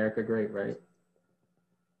makes America great, right?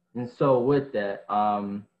 And so with that,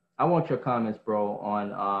 I want your comments, bro,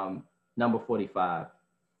 on number 45.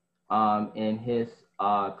 In his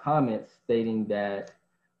comments stating that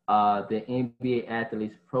the NBA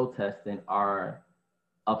athletes protesting are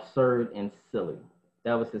absurd and silly.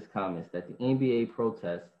 That was his comments, that the NBA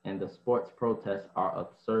protests and the sports protests are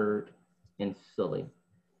absurd and silly.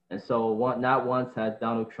 And so not once has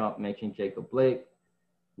Donald Trump mentioned Jacob Blake.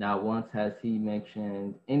 Not once has he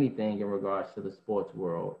mentioned anything in regards to the sports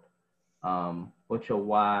world. Which are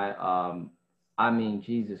why, I mean,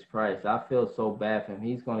 Jesus Christ, I feel so bad for him.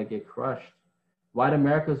 He's going to get crushed. White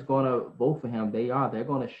America's going to vote for him. They're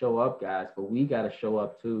going to show up, guys, but we got to show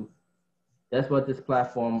up too. That's what this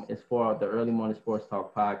platform is for, the Early Morning Sports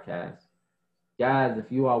Talk podcast. Guys,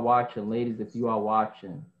 if you are watching, ladies, if you are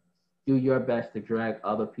watching, do your best to drag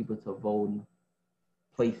other people to voting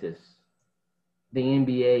places. The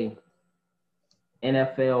NBA,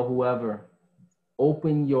 NFL, whoever,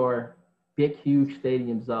 open your big, huge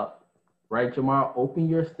stadiums up. Right, Jamar? Open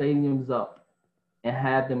your stadiums up and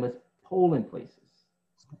have them as polling places.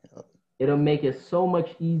 It'll make it so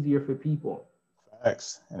much easier for people.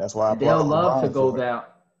 Facts. And that's why I they'll love to go down.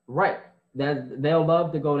 Right. They'll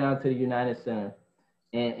love to go down to the United Center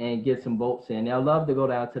and get some votes in. They'll love to go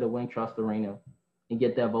down to the Wintrust Arena and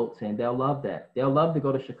get their votes in. They'll love that. They'll love to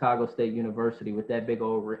go to Chicago State University with that big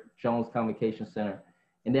old Jones Convocation Center,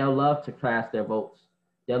 and they'll love to cast their votes.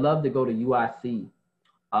 They'll love to go to UIC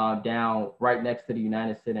down right next to the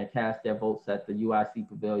United Center and cast their votes at the UIC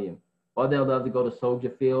Pavilion. Or they'll love to go to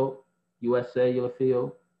Soldier Field, US Cellular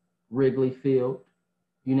Field, Wrigley Field,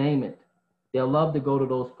 you name it. They'll love to go to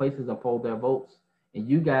those places and poll their votes. And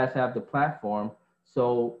you guys have the platform.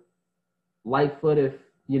 So Lightfoot, if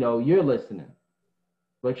you're listening,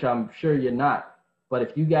 which I'm sure you're not, but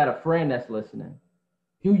if you got a friend that's listening,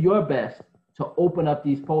 do your best to open up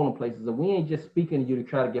these polling places. And we ain't just speaking to you to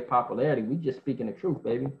try to get popularity. We just speaking the truth,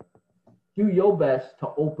 baby. Do your best to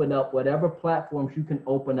open up whatever platforms you can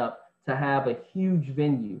open up to have a huge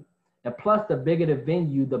venue. And plus, the bigger the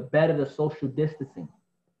venue, the better the social distancing.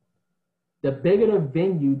 The bigger the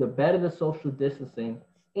venue, the better the social distancing,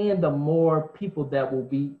 and the more people that will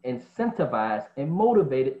be incentivized and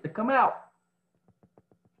motivated to come out.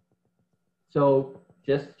 So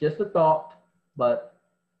just a thought, but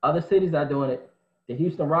other cities are doing it. The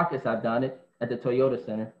Houston Rockets have done it at the Toyota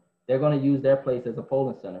Center. They're going to use their place as a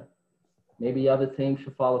polling center. Maybe other teams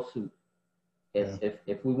should follow suit.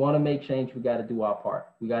 If we want to make change, we got to do our part.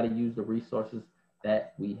 We got to use the resources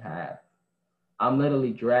that we have. I'm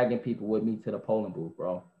literally dragging people with me to the polling booth,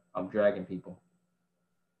 bro. I'm dragging people,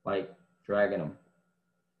 like dragging them.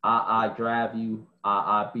 I drive you.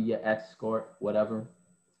 I be your escort, whatever.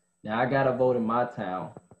 Now I got to vote in my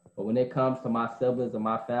town, but when it comes to my siblings and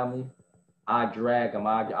my family, I drag them.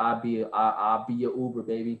 I'll be your Uber,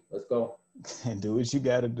 baby. Let's go. And do what you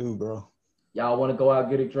got to do, bro. Y'all want to go out,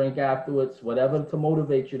 get a drink afterwards, whatever to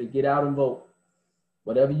motivate you to get out and vote.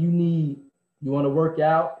 Whatever you need. You want to work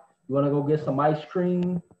out? You want to go get some ice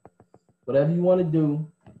cream? Whatever you want to do,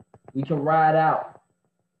 we can ride out.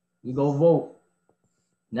 We go vote.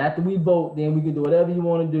 And after we vote, then we can do whatever you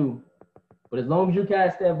want to do. But as long as you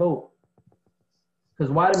cast that vote,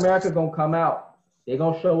 because white America going to come out. They're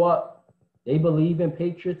going to show up. They believe in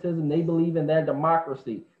patriotism. They believe in their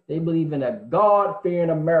democracy. They believe in a God-fearing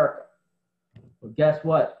America. But guess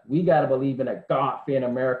what? We got to believe in a God-fearing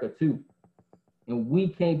America too. And we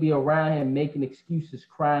can't be around here making excuses,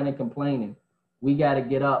 crying and complaining. We got to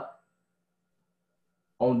get up.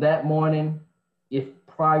 On that morning, if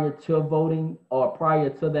prior to voting or prior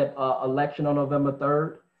to that election on November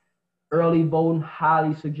 3rd, early voting,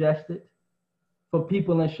 highly suggested. For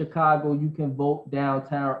people in Chicago, you can vote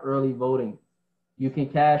downtown early voting. You can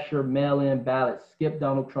cast your mail-in ballot. Skip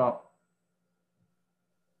Donald Trump.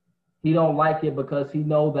 He don't like it because he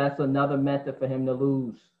knows that's another method for him to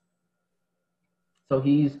lose. So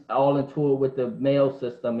he's all into it with the mail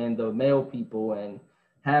system and the mail people and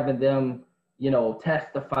having them,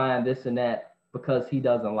 testifying this and that because he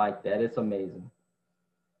doesn't like that. It's amazing.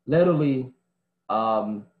 Literally,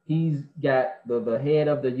 he's got the head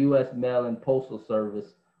of the U.S. Mail and Postal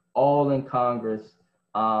Service all in Congress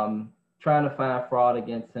trying to find fraud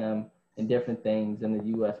against him and different things in the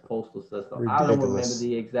U.S. postal system. Ridiculous. I don't remember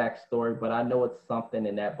the exact story, but I know it's something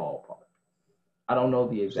in that ballpark. I don't know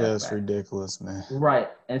the exact That's ridiculous, man. Right.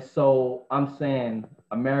 And so I'm saying,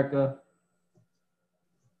 America,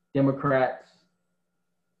 Democrats,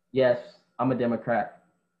 yes, I'm a Democrat.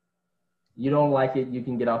 You don't like it, you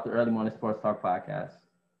can get off the Early Morning Sports Talk podcast.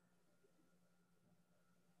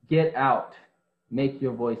 Get out. Make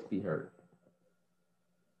your voice be heard.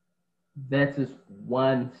 That's just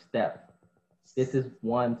one step. This is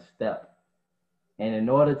one step. And in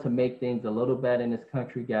order to make things a little better in this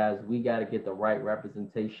country, guys, we got to get the right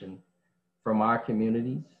representation from our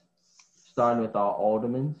communities, starting with our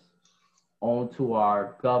aldermen, on to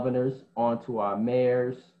our governors, on to our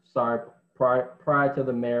mayors. Prior to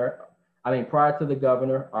the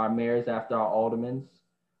governor, our mayors after our aldermen,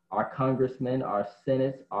 our congressmen, our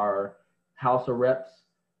senates, our House of Reps,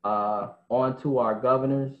 on to our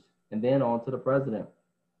governors, and then on to the president.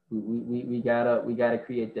 We gotta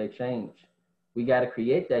create that change. We gotta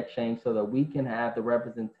create that change so that we can have the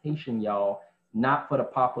representation, y'all, not for the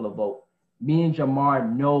popular vote. Me and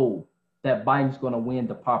Jamar know that Biden's gonna win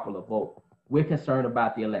the popular vote. We're concerned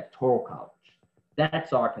about the electoral college.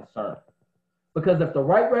 That's our concern. Because if the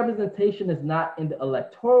right representation is not in the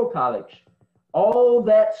electoral college, all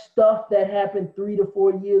that stuff that happened 3 to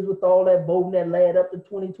 4 years with all that voting that led up to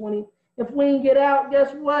 2020, if we ain't get out,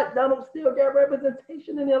 guess what? Donald still got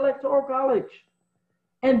representation in the electoral college.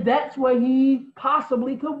 And that's where he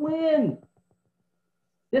possibly could win.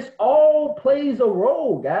 This all plays a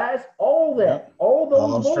role, guys. All that, all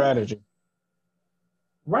those votes. Strategy.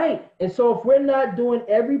 Right. And so if we're not doing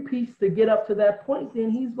every piece to get up to that point,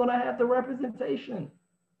 then he's going to have the representation.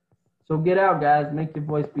 So get out, guys. Make your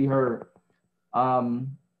voice be heard. And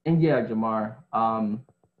yeah, Jamar,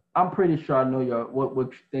 I'm pretty sure I know what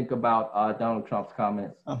you think about Donald Trump's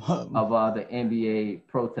comments of the NBA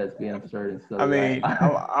protests being absurd and stuff. I mean,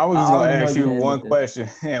 I was just going to ask you one question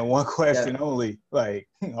and one question only. Like,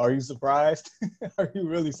 are you surprised? Are you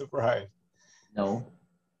really surprised? No.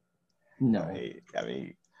 I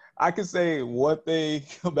mean, I can say one thing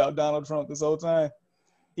about Donald Trump this whole time.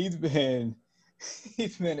 He's been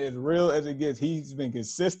as real as it gets. He's been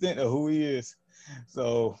consistent of who he is.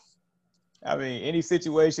 So, I mean, any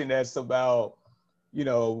situation that's about,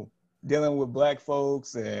 dealing with Black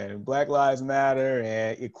folks and Black Lives Matter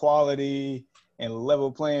and equality and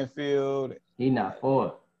level playing field. He's not for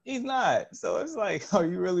it. He's not. So it's like, are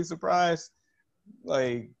you really surprised?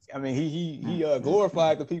 Like, I mean, he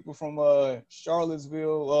glorified the people from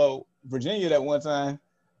Charlottesville, Virginia that one time.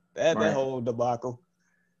 That whole debacle.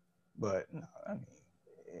 But no, I mean,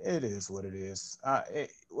 it is what it is.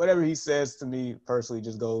 Whatever he says to me personally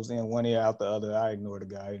just goes in one ear out the other. I ignore the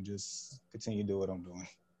guy and just continue to do what I'm doing.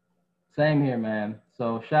 Same here, man.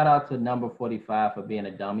 So shout out to number 45 for being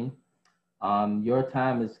a dummy. Your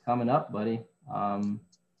time is coming up, buddy. And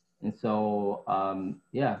so,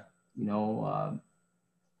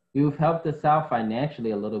 you've helped us out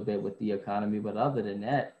financially a little bit with the economy, but other than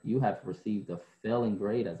that, you have received a failing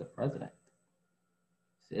grade as a president.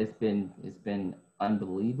 It's been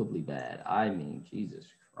unbelievably bad. I mean, Jesus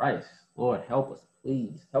Christ, Lord, help us,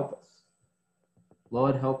 please, help us.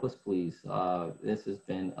 Lord, help us, please. This has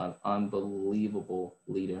been an unbelievable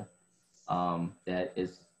leader that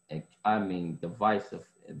is, I mean, divisive.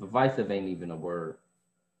 Divisive ain't even a word.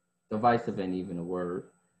 Divisive ain't even a word.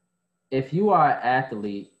 If you are an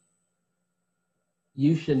athlete,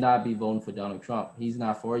 you should not be voting for Donald Trump. He's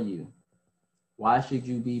not for you. Why should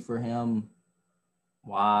you be for him?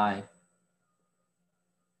 Why?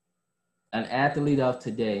 An athlete of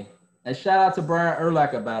today. And shout out to Brian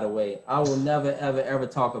Urlacher, by the way. I will never, ever, ever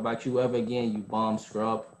talk about you ever again, you bomb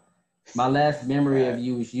scrub. My last memory of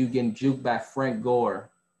you is you getting juked by Frank Gore.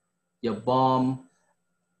 You bum.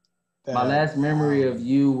 My last memory of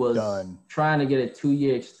you was trying to get a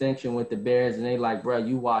 2-year extension with the Bears, and they like, bro,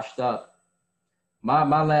 you washed up.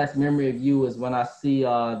 My last memory of you is when I see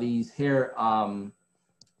these hair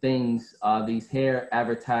things, these hair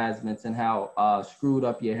advertisements, and how screwed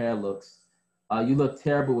up your hair looks. You look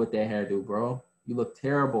terrible with that hairdo, bro. You look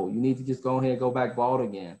terrible. You need to just go ahead and go back bald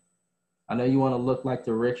again. I know you want to look like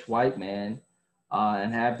the rich white man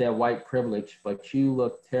and have that white privilege, but you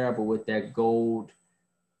look terrible with that gold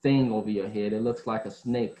thing over your head. It looks like a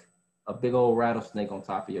snake, a big old rattlesnake on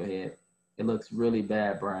top of your head. It looks really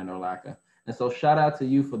bad, Brian Urlacher. And so shout out to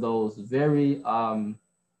you for those very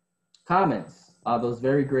comments, those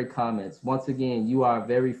very great comments. Once again, you are a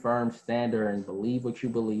very firm stander and believe what you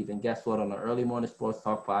believe. And guess what? On the Early Morning Sports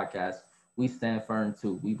Talk podcast, we stand firm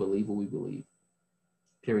too. We believe what we believe.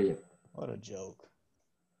 Period. What a joke.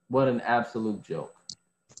 What an absolute joke.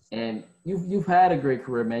 And you've had a great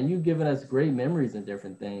career, man. You've given us great memories and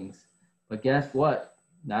different things. But guess what?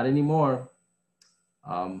 Not anymore.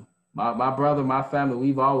 My brother, my family,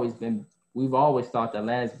 we've always thought that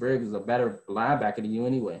Lance Briggs is a better linebacker than you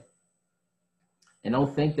anyway. And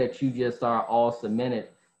don't think that you just are all cemented.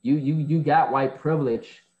 You got white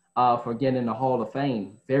privilege for getting in the Hall of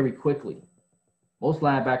Fame very quickly. Most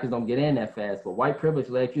linebackers don't get in that fast, but white privilege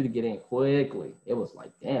led you to get in quickly. It was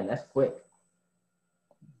like, damn, that's quick.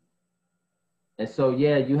 And so,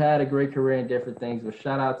 yeah, you had a great career in different things, but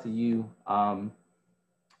shout out to you. I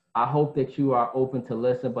hope that you are open to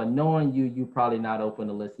listen, but knowing you probably not open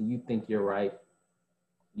to listen. You think you're right.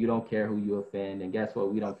 You don't care who you offend, and guess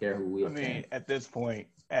what? We don't care who we offend. I mean, at this point,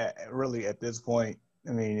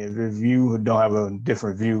 I mean, if you don't have a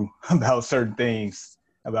different view about certain things,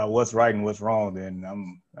 about what's right and what's wrong,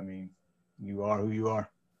 then you are who you are.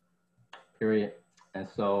 Period. And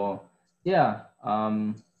so, yeah,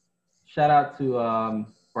 shout out to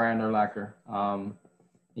Brian Urlacher.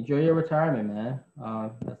 Enjoy your retirement, man.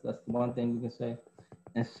 That's the one thing we can say.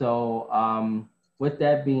 And so, with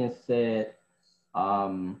that being said,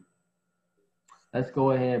 um, let's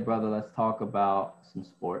go ahead, brother. Let's talk about some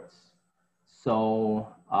sports. So,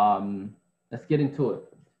 let's get into it.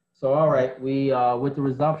 So, all right, we with the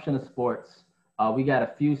resumption of sports, we got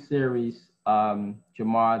a few series,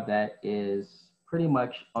 Jamar, that is pretty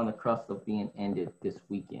much on the cusp of being ended this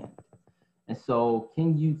weekend. And so,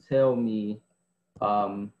 can you tell me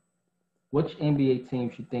um, which NBA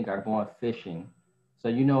teams you think are going fishing? So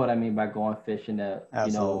you know what I mean by going fishing. That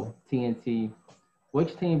Absolutely. TNT.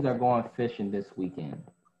 Which teams are going fishing this weekend?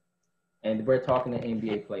 And we're talking the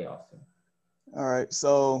NBA playoffs. All right,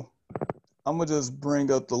 so I'm gonna just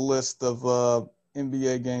bring up the list of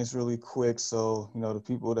NBA games really quick, so the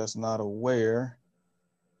people that's not aware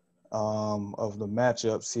of the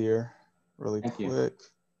matchups here, really Thank you. quick.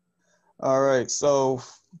 All right, so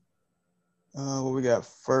what we got?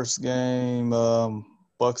 First game,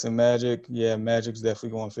 Bucks and Magic. Yeah, Magic's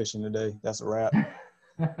definitely going fishing today. That's a wrap.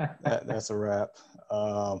 That's a wrap.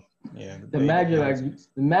 Yeah, The they Magic, got like,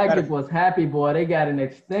 the Magic was happy, boy. They got an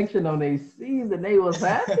extension on their season. They was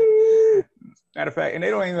happy. Matter of fact, and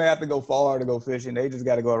they don't even have to go far to go fishing. They just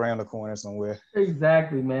got to go around the corner somewhere.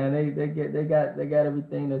 Exactly, man. They got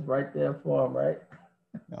everything that's right there for them, right?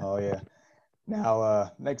 Oh yeah.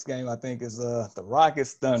 Now, next game I think is the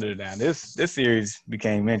Rockets Thunder. Now this series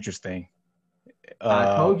became interesting.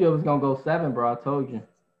 I told you it was gonna go 7, bro. I told you.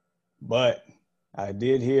 But I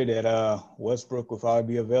did hear that Westbrook will probably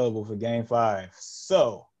be available for Game 5,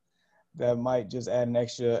 so that might just add an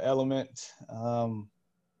extra element.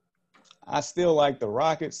 I still like the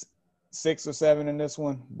Rockets 6 or 7 in this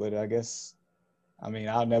one, but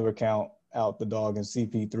I'll never count out the dog in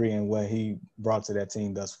CP3 and what he brought to that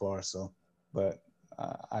team thus far. So, but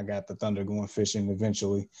I got the Thunder going fishing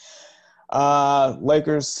eventually.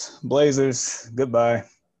 Lakers, Blazers, goodbye.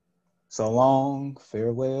 So long,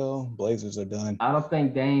 farewell. Blazers are done. I don't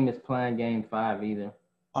think Dame is playing Game 5 either.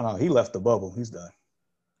 Oh no, he left the bubble. He's done.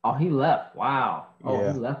 Oh, he left. Wow. Oh, he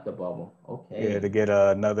Yeah. left the bubble. Okay. Yeah, to get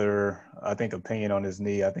another, I think, opinion on his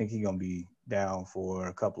knee. I think he's gonna be down for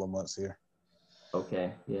a couple of months here.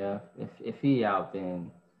 Okay. Yeah. If he out,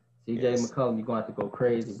 then CJ Yes. McCollum, you're gonna have to go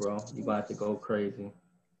crazy, bro. You're gonna have to go crazy.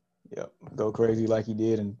 Yep. Go crazy like he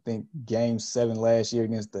did, and think Game 7 last year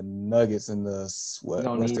against the Nuggets in the You're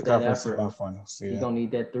gonna Western need that Conference effort. semifinals. You're Yeah, gonna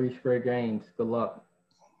need that 3 straight games. Good luck.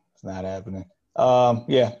 it's not happening.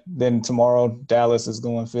 Yeah. Then tomorrow, Dallas is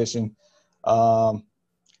going fishing. Um,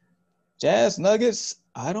 Jazz Nuggets.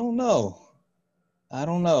 I don't know. I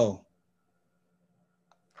don't know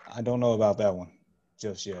about that one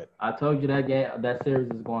just yet. I told you that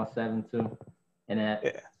series is going 7-2, and that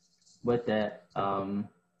Yeah. with that,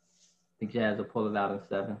 the Jazz will pull it out in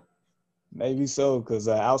 7. Maybe so, because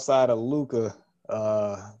outside of Luka,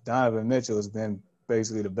 Donovan Mitchell has been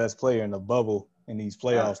basically the best player in the bubble in these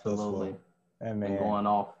playoffs thus far. Absolutely. And Been man, going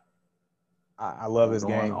off. I love his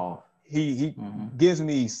Going game. off. He gives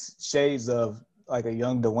me shades of like a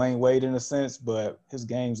young Dwayne Wade in a sense, but his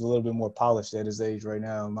game's a little bit more polished at his age right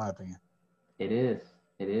now, in my opinion. It is.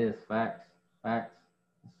 It is. Facts. Facts.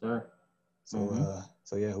 Yes, sir. So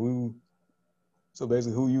yeah, so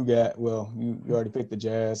basically who you got? Well, you already picked the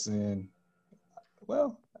Jazz, and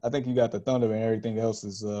well, I think you got the Thunder, and everything else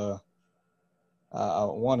is I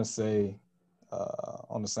want to say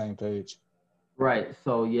on the same page. Right.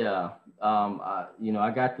 So yeah,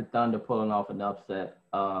 I got the Thunder pulling off an upset.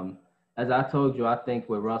 As I told you, I think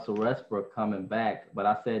with Russell Westbrook coming back, but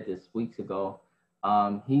I said this weeks ago,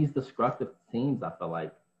 he's destructive to teams. I feel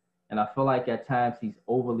like, and I feel like at times he's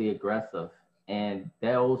overly aggressive, and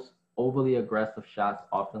those overly aggressive shots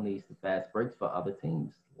often leads to fast breaks for other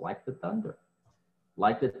teams, like the Thunder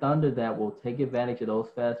that will take advantage of those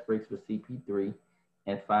fast breaks with CP3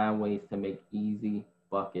 and find ways to make easy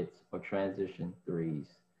buckets or transition threes.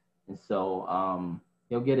 And so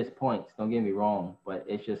he'll get his points. Don't get me wrong, but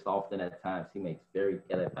it's just often at times he makes very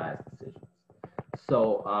ill-advised decisions.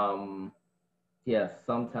 So yeah,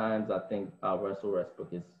 sometimes I think Russell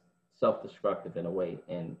Westbrook is self-destructive in a way,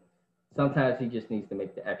 and sometimes he just needs to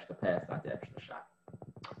make the extra pass, not the extra shot.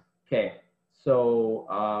 Okay,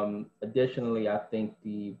 so additionally, I think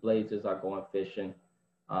the Blazers are going fishing.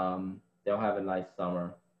 They'll have a nice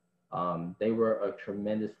summer. They were a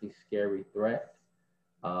tremendously scary threat,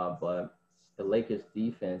 but the Lakers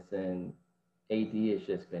defense and AD has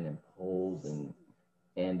just been imposing.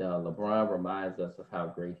 And LeBron reminds us of how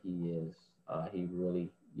great he is. He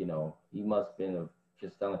really, he must have been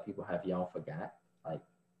just telling people, have y'all forgot? Like,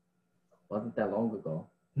 wasn't that long ago.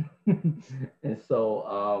 And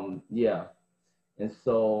so, yeah. And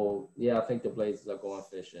so, yeah, I think the Blazers are going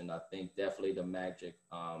fishing. I think definitely the Magic,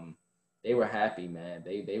 they were happy, man.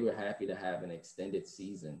 They were happy to have an extended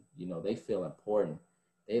season. They feel important.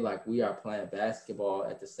 They like, we are playing basketball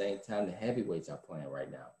at the same time the heavyweights are playing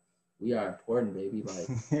right now. We are important, baby. Like,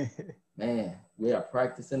 man, we are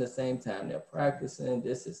practicing the same time they're practicing.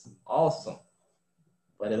 This is awesome.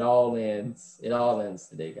 But it all ends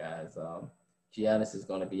today, guys. Giannis is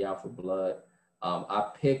going to be out for blood.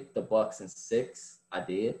 I picked the Bucks in 6. I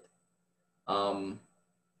did.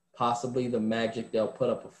 Possibly the Magic, they'll put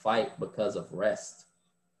up a fight because of rest.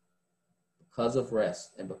 Because of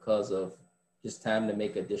rest and because of just time to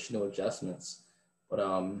make additional adjustments. But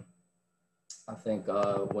I think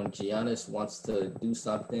when Giannis wants to do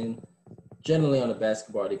something, generally on the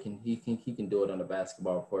basketball, he can do it on the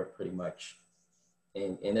basketball court pretty much.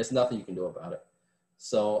 And there's nothing you can do about it.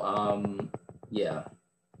 So, yeah.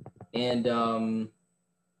 And,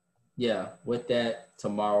 yeah, with that,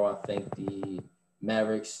 tomorrow, I think the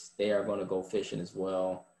Mavericks, they are going to go fishing as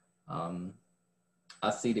well.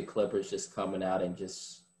 I see the Clippers just coming out and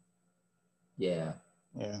just,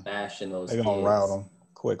 bashing those kids. They're going to rout them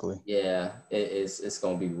quickly. Yeah, it's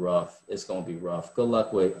going to be rough. It's going to be rough. Good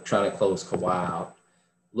luck with trying to close Kawhi out.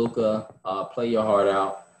 Luka, play your heart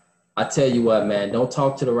out. I tell you what, man, don't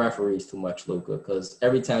talk to the referees too much, Luka, because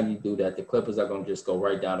every time you do that, the Clippers are going to just go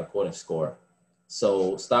right down the court and score.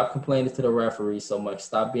 So stop complaining to the referee so much.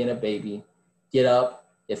 Stop being a baby. Get up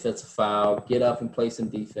if it's a foul. Get up and play some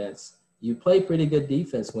defense. You play pretty good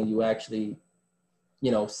defense when you actually,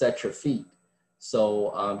 set your feet.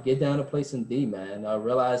 So get down and play some D, man.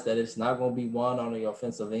 Realize that it's not going to be won on the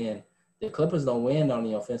offensive end. The Clippers don't win on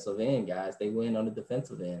the offensive end, guys. They win on the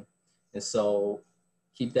defensive end. And so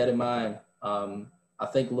keep that in mind. I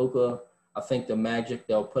think Luka, I think the Magic,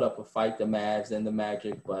 they'll put up a fight, the Mavs and the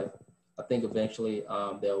Magic, but I think eventually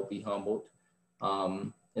they'll be humbled.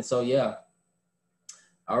 And so, yeah.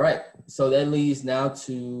 All right. So that leads now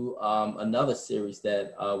to another series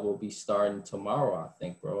that will be starting tomorrow, I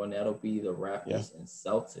think, bro. And that'll be the Raptors and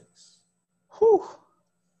Celtics. Whew.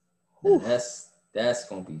 That's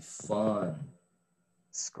going to be fun.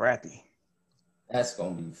 Scrappy. That's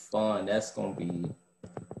going to be fun. That's going to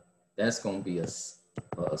be a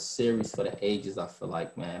series for the ages, I feel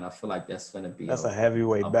like, man. I feel like that's going to be a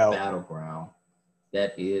heavyweight battleground.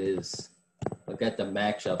 That is, look at the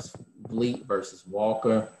matchups. Bleak versus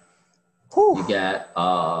Walker. Whew. You got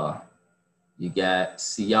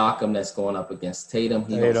Siakam that's going up against Tatum.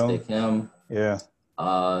 He gonna stick him. Yeah.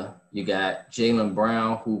 You got Jaylen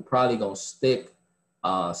Brown, who probably gonna stick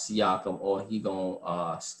Siakam, or he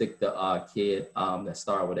gonna stick the kid that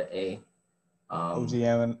started with an A. OG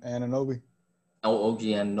Anunoby. OG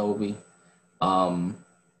Anunoby.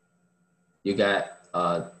 You got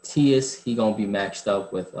Tias. He gonna be matched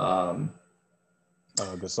up with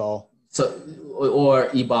Gasol. So, or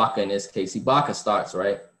Ibaka in this case. Ibaka starts,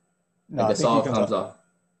 right? No, and Gasol comes off.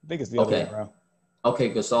 I think it's the other way around. Okay,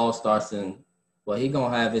 Gasol starts in. Well, he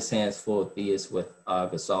gonna have his hands full of Theus with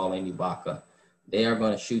Gasol and Ibaka. They are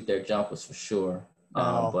gonna shoot their jumpers for sure.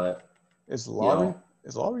 But is Lowry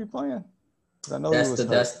playing? I know that's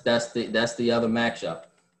the other matchup.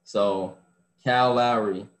 So Kyle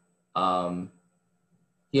Lowry,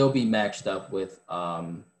 he'll be matched up with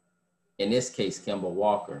in this case Kemba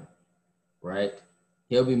Walker, right?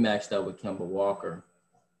 He'll be matched up with Kemba Walker,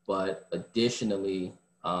 but additionally,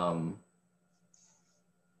 and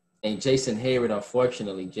Jason Hayward,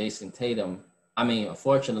 unfortunately, Jason Hayward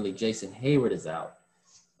is out.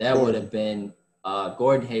 That would have been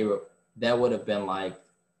Gordon Hayward. That would have been like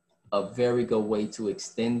a very good way to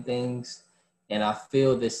extend things. And I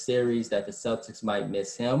feel this series that the Celtics might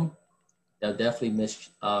miss him. They'll definitely miss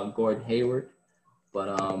Gordon Hayward.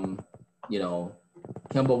 But,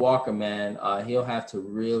 Kemba Walker, man, he'll have to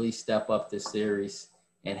really step up this series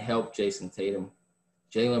and help Jason Tatum.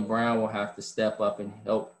 Jaylen Brown will have to step up and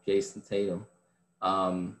help Jason Tatum.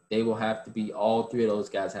 They will have to be, all three of those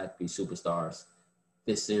guys have to be superstars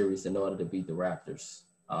this series in order to beat the Raptors.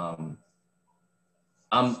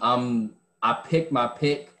 I picked my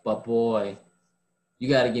pick, but boy, you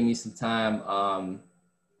got to give me some time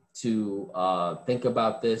to think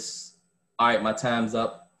about this. All right, my time's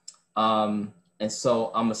up. And so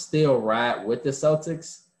I'm going to still ride with the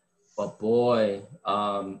Celtics. But boy,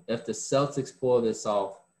 if the Celtics pull this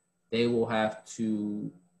off, they will have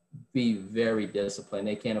to be very disciplined.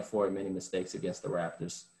 They can't afford many mistakes against the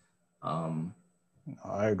Raptors.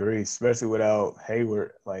 I agree, especially without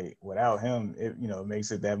Hayward. Like without him, it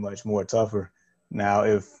makes it that much more tougher. Now,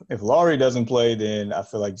 if Laurie doesn't play, then I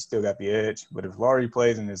feel like you still got the edge. But if Laurie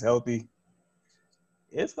plays and is healthy,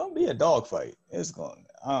 it's gonna be a dogfight.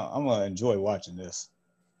 I'm gonna enjoy watching this.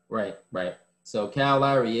 Right, right. So Kyle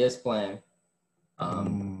Lowry is playing. Um,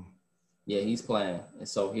 Mm. yeah, he's playing, and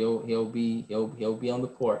so he'll be on the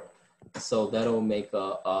court. So that'll make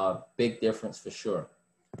a big difference for sure.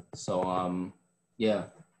 So yeah.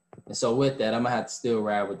 And so with that, I'm gonna have to still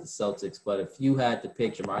ride with the Celtics. But if you had to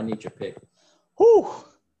pick, Jamar, I need your pick. Whew.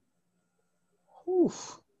 Whew.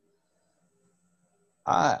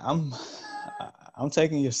 I'm I'm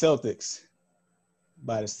taking your Celtics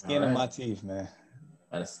by the All skin of right, my teeth, man.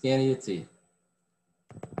 by the skin of your teeth.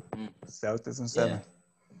 Celtics in Yeah, 7.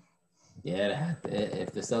 yeah.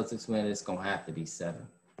 If the Celtics win, it's gonna have to be 7.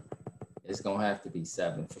 It's gonna have to be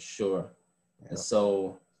 7 for sure. And Yep.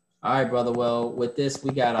 so, all right, brother. Well, with this,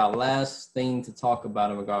 we got our last thing to talk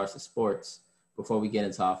about in regards to sports before we get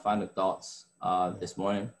into our final thoughts this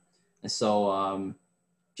morning. And so,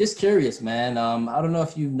 just curious, man. I don't know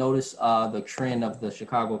if you've noticed the trend of the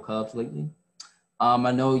Chicago Cubs lately.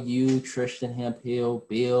 I know you, Tristan Hemphill,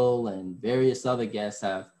 Bill, and various other guests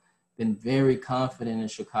have been very confident in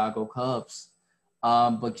Chicago Cubs.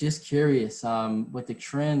 But just curious, with the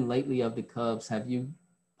trend lately of the Cubs, have you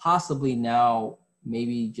possibly now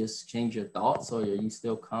maybe just changed your thoughts, or are you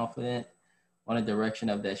still confident on the direction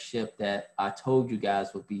of that ship that I told you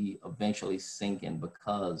guys would be eventually sinking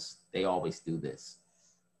because they always do this?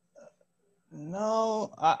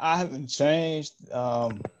 No, I haven't changed.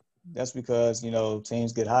 That's because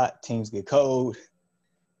teams get hot, teams get cold.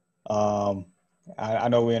 Um, I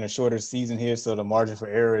know we're in a shorter season here, so the margin for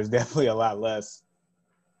error is definitely a lot less.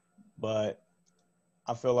 But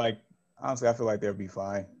I feel like honestly, I feel like they'll be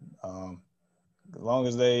fine. As long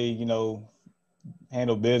as they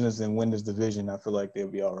handle business and win this division, I feel like they'll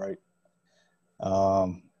be all right.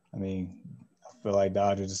 I mean, I feel like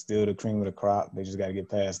Dodgers is still the cream of the crop. They just got to get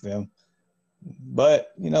past them.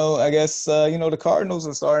 But I guess the Cardinals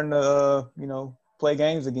are starting to play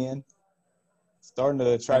games again, starting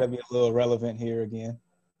to try Yeah. to be a little relevant here again.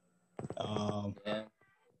 Yeah.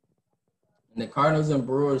 And the Cardinals and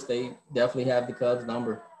Brewers, they definitely have the Cubs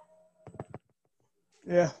number.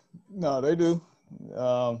 Yeah, no, they do.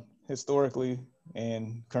 Historically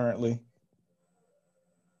and currently,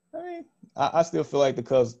 I mean, I still feel like the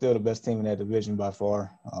Cubs are still the best team in that division by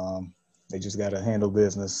far. They just got to handle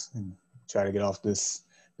business and try to get off this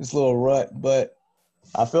little rut. But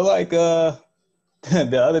I feel like the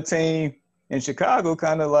other team in Chicago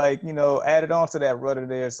kind of like added on to that rudder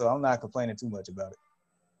there, so I'm not complaining too much about it.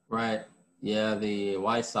 Right. Yeah, the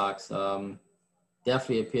White Sox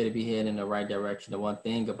definitely appear to be heading in the right direction. The one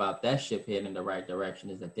thing about that ship heading in the right direction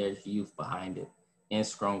is that there's youth behind it and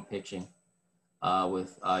strong pitching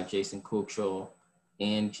with Jason Kukchel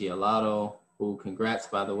and Giolito, who, congrats,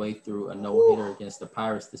 by the way, threw a no-hitter against the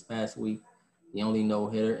Pirates this past week. The only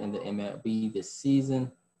no-hitter in the MLB this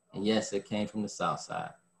season. And yes, it came from the South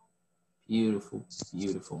Side. Beautiful,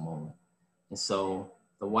 beautiful moment. And so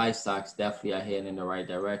the White Sox definitely are heading in the right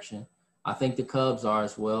direction. I think the Cubs are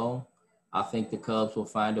as well. I think the Cubs will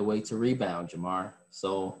find a way to rebound, Jamar.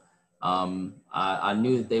 So I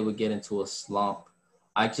knew that they would get into a slump.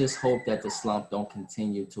 I just hope that the slump don't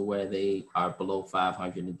continue to where they are below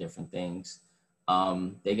 500 in different things.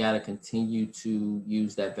 They got to continue to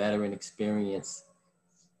use that veteran experience,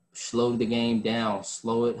 slow the game down,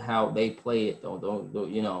 slow it how they play it. Don't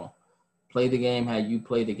play the game how you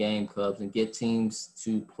play the game, Cubs, and get teams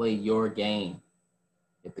to play your game.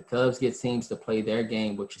 If the Cubs get teams to play their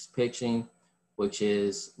game, which is pitching, which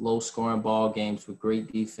is low-scoring ball games with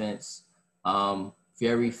great defense,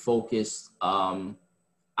 very focused,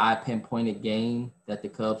 eye-pinpointed game that the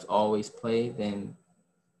Cubs always play, then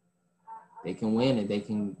they can win and they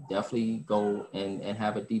can definitely go and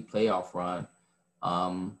have a deep playoff run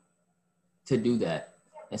to do that.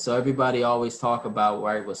 And so everybody always talk about,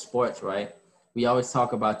 right, with sports, right? We always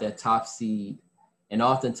talk about that top seed. And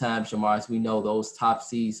oftentimes, Jamar, as we know, those top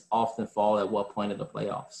seeds often fall at what point of the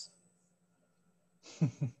playoffs?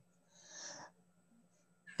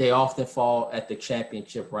 They often fall at the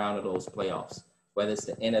championship round of those playoffs, whether it's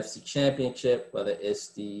the NFC championship, whether it's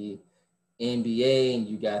the NBA and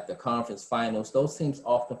you got the conference finals, those teams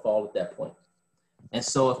often fall at that point. And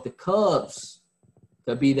so if the Cubs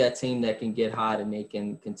could be that team that can get hot and they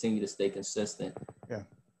can continue to stay consistent, Yeah.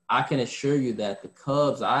 I can assure you that the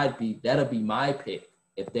Cubs, that'll be my pick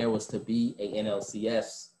if there was to be a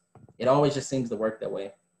NLCS. It always just seems to work that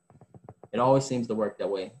way. It always seems to work that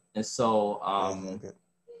way. And so, Feels like it.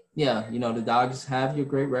 yeah, the Dodgers have your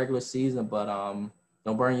great regular season, but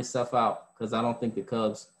don't burn yourself out, because I don't think the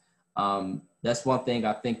Cubs. That's one thing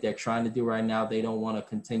I think they're trying to do right now. They don't want to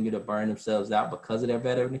continue to burn themselves out because of their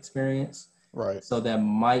veteran experience. Right. So that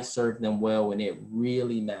might serve them well when it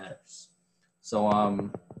really matters.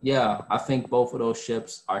 So yeah, I think both of those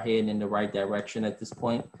ships are heading in the right direction at this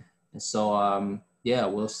point. And so yeah,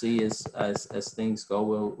 we'll see as things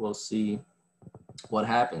go. We'll see what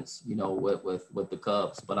happens, with the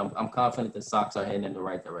Cubs. But I'm confident the Sox are heading in the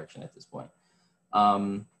right direction at this point.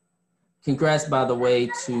 Um, Congrats, by the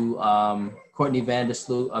way, to Courtney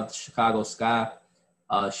Vandersloot of the Chicago Sky.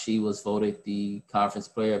 She was voted the Conference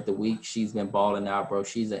Player of the Week. She's been balling out, bro.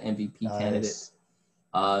 She's an MVP candidate.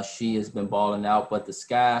 Nice. She has been balling out. But the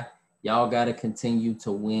Sky, y'all got to continue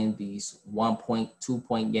to win these 1 point, 2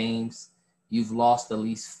 point games. You've lost at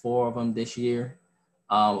least 4 of them this year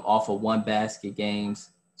off of one basket games.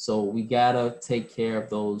 So we got to take care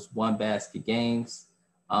of those one basket games.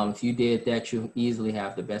 If you did that, you easily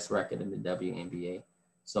have the best record in the WNBA.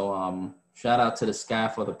 So shout out to the Sky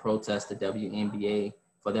for the protest, the WNBA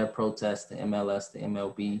for their protest, the MLS, the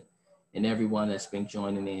MLB, and everyone that's been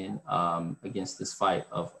joining in against this fight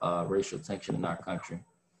of racial tension in our country.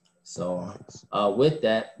 So with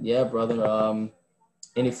that, yeah, brother,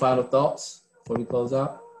 any final thoughts before we close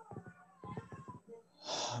out?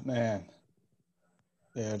 Man,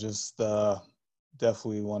 yeah, just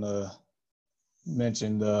definitely want to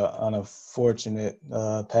mention the unfortunate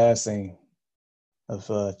passing of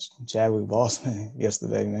Chadwick Boseman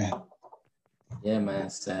yesterday, man. Yeah, man,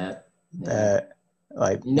 sad. Yeah.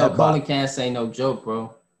 That Colin Kaepernick ain't no joke,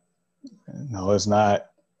 bro. No, it's not.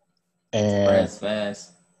 And Spreads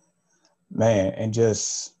fast. Man, and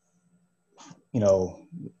just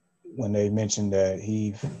when they mentioned that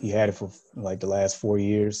he had it for like the last 4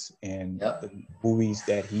 years, and the movies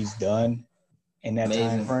that he's done in that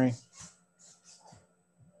time frame,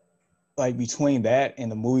 like between that and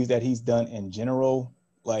the movies that he's done in general,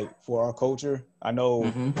 like for our culture, I know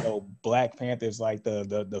Black Panther's like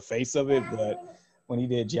the face of it, but when he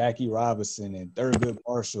did Jackie Robinson and Thurgood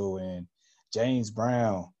Marshall and James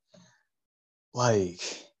Brown, like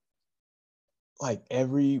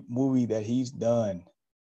every movie that he's done,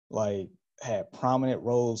 like had prominent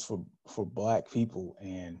roles for Black people,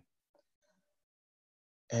 and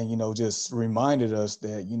just reminded us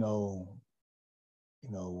that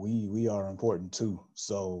we are important too.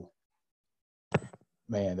 So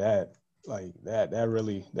man, that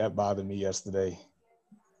really bothered me yesterday.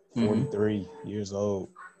 43 years old.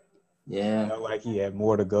 Yeah. Felt like he had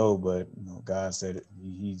more to go, but God said it.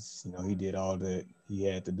 He's he did all that he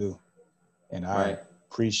had to do. And I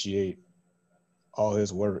appreciate all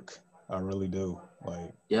his work. I really do.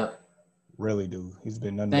 Really do. He's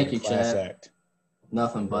been nothing but a class act.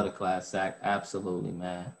 Nothing but a class act. Absolutely,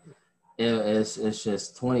 man. It's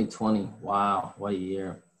just 2020. Wow, what a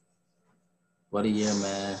year. What a year,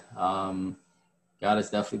 man. God has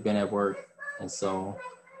definitely been at work. And so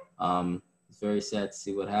it's very sad to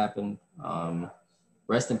see what happened.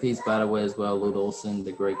 Rest in peace, by the way, as well, Lute Olson,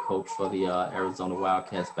 the great coach for the Arizona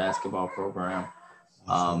Wildcats basketball program.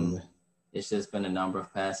 It's just been a number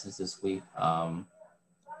of passes this week.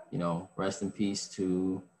 Rest in peace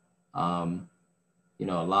to, a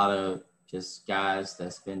lot of just guys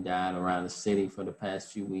that's been dying around the city for the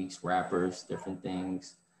past few weeks, rappers, different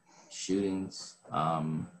things, shootings,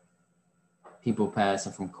 people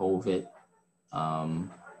passing from COVID.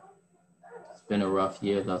 It's been a rough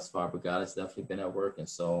year thus far, but God has definitely been at work. And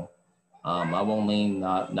so I won't lean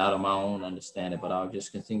not on my own understanding, but I'll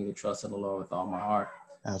just continue to trust in the Lord with all my heart.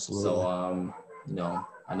 Absolutely. So,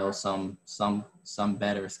 I know some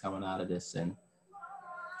better is coming out of this, and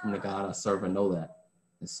from the God I serve, I know that.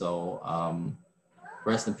 And so,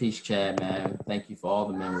 rest in peace, Chad, man. Thank you for all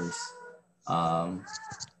the memories.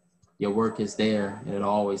 Your work is there, and it'll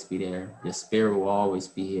always be there. Your spirit will always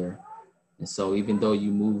be here. And so even though you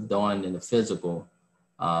moved on in the physical,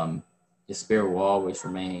 your spirit will always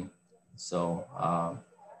remain. So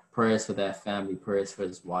prayers for that family, prayers for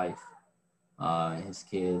his wife, and his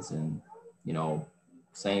kids, and,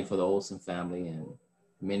 same for the Olsen family and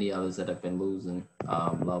many others that have been losing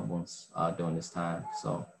loved ones during this time.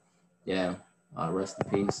 So, yeah, rest in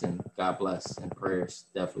peace and God bless, and prayers,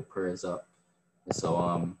 definitely prayers up. And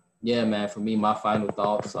so, yeah, man, for me, my final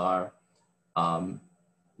thoughts are,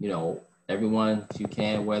 everyone, if you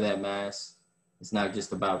can, wear that mask. It's not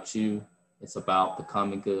just about you. It's about the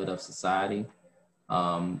common good of society.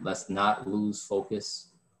 Let's not lose focus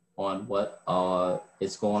on what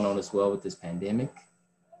is going on as well with this pandemic.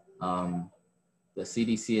 The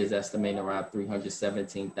CDC is estimating around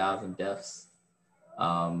 317,000 deaths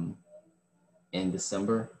in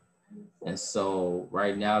December. And so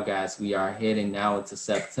right now, guys, we are heading now into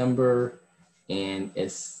September, and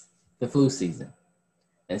it's the flu season.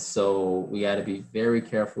 And so we got to be very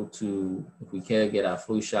careful to, if we can, get our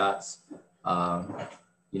flu shots, um,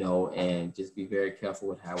 and just be very careful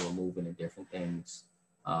with how we're moving and different things,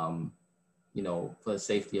 um, for the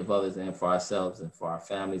safety of others and for ourselves and for our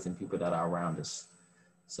families and people that are around us.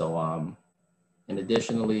 So, and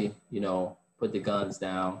additionally, put the guns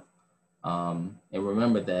down. And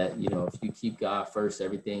remember that, if you keep God first,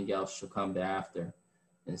 everything else shall come thereafter.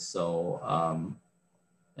 And so,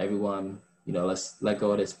 everyone, let's let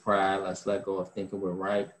go of this pride. Let's let go of thinking we're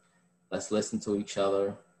right. Let's listen to each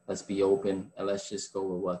other. Let's be open, and let's just go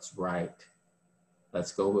with what's right.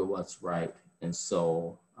 Let's go with what's right. And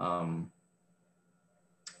so,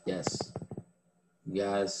 yes, you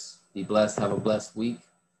guys be blessed. Have a blessed week.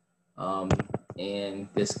 And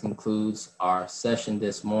this concludes our session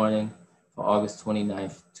this morning for August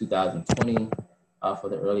 29th, 2020, for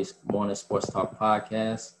the Early Morning Sports Talk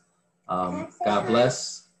podcast. God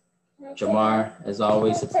bless. Jamar, as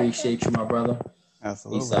always, appreciate you, my brother.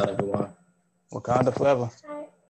 Absolutely. Peace out, everyone. Wakanda forever.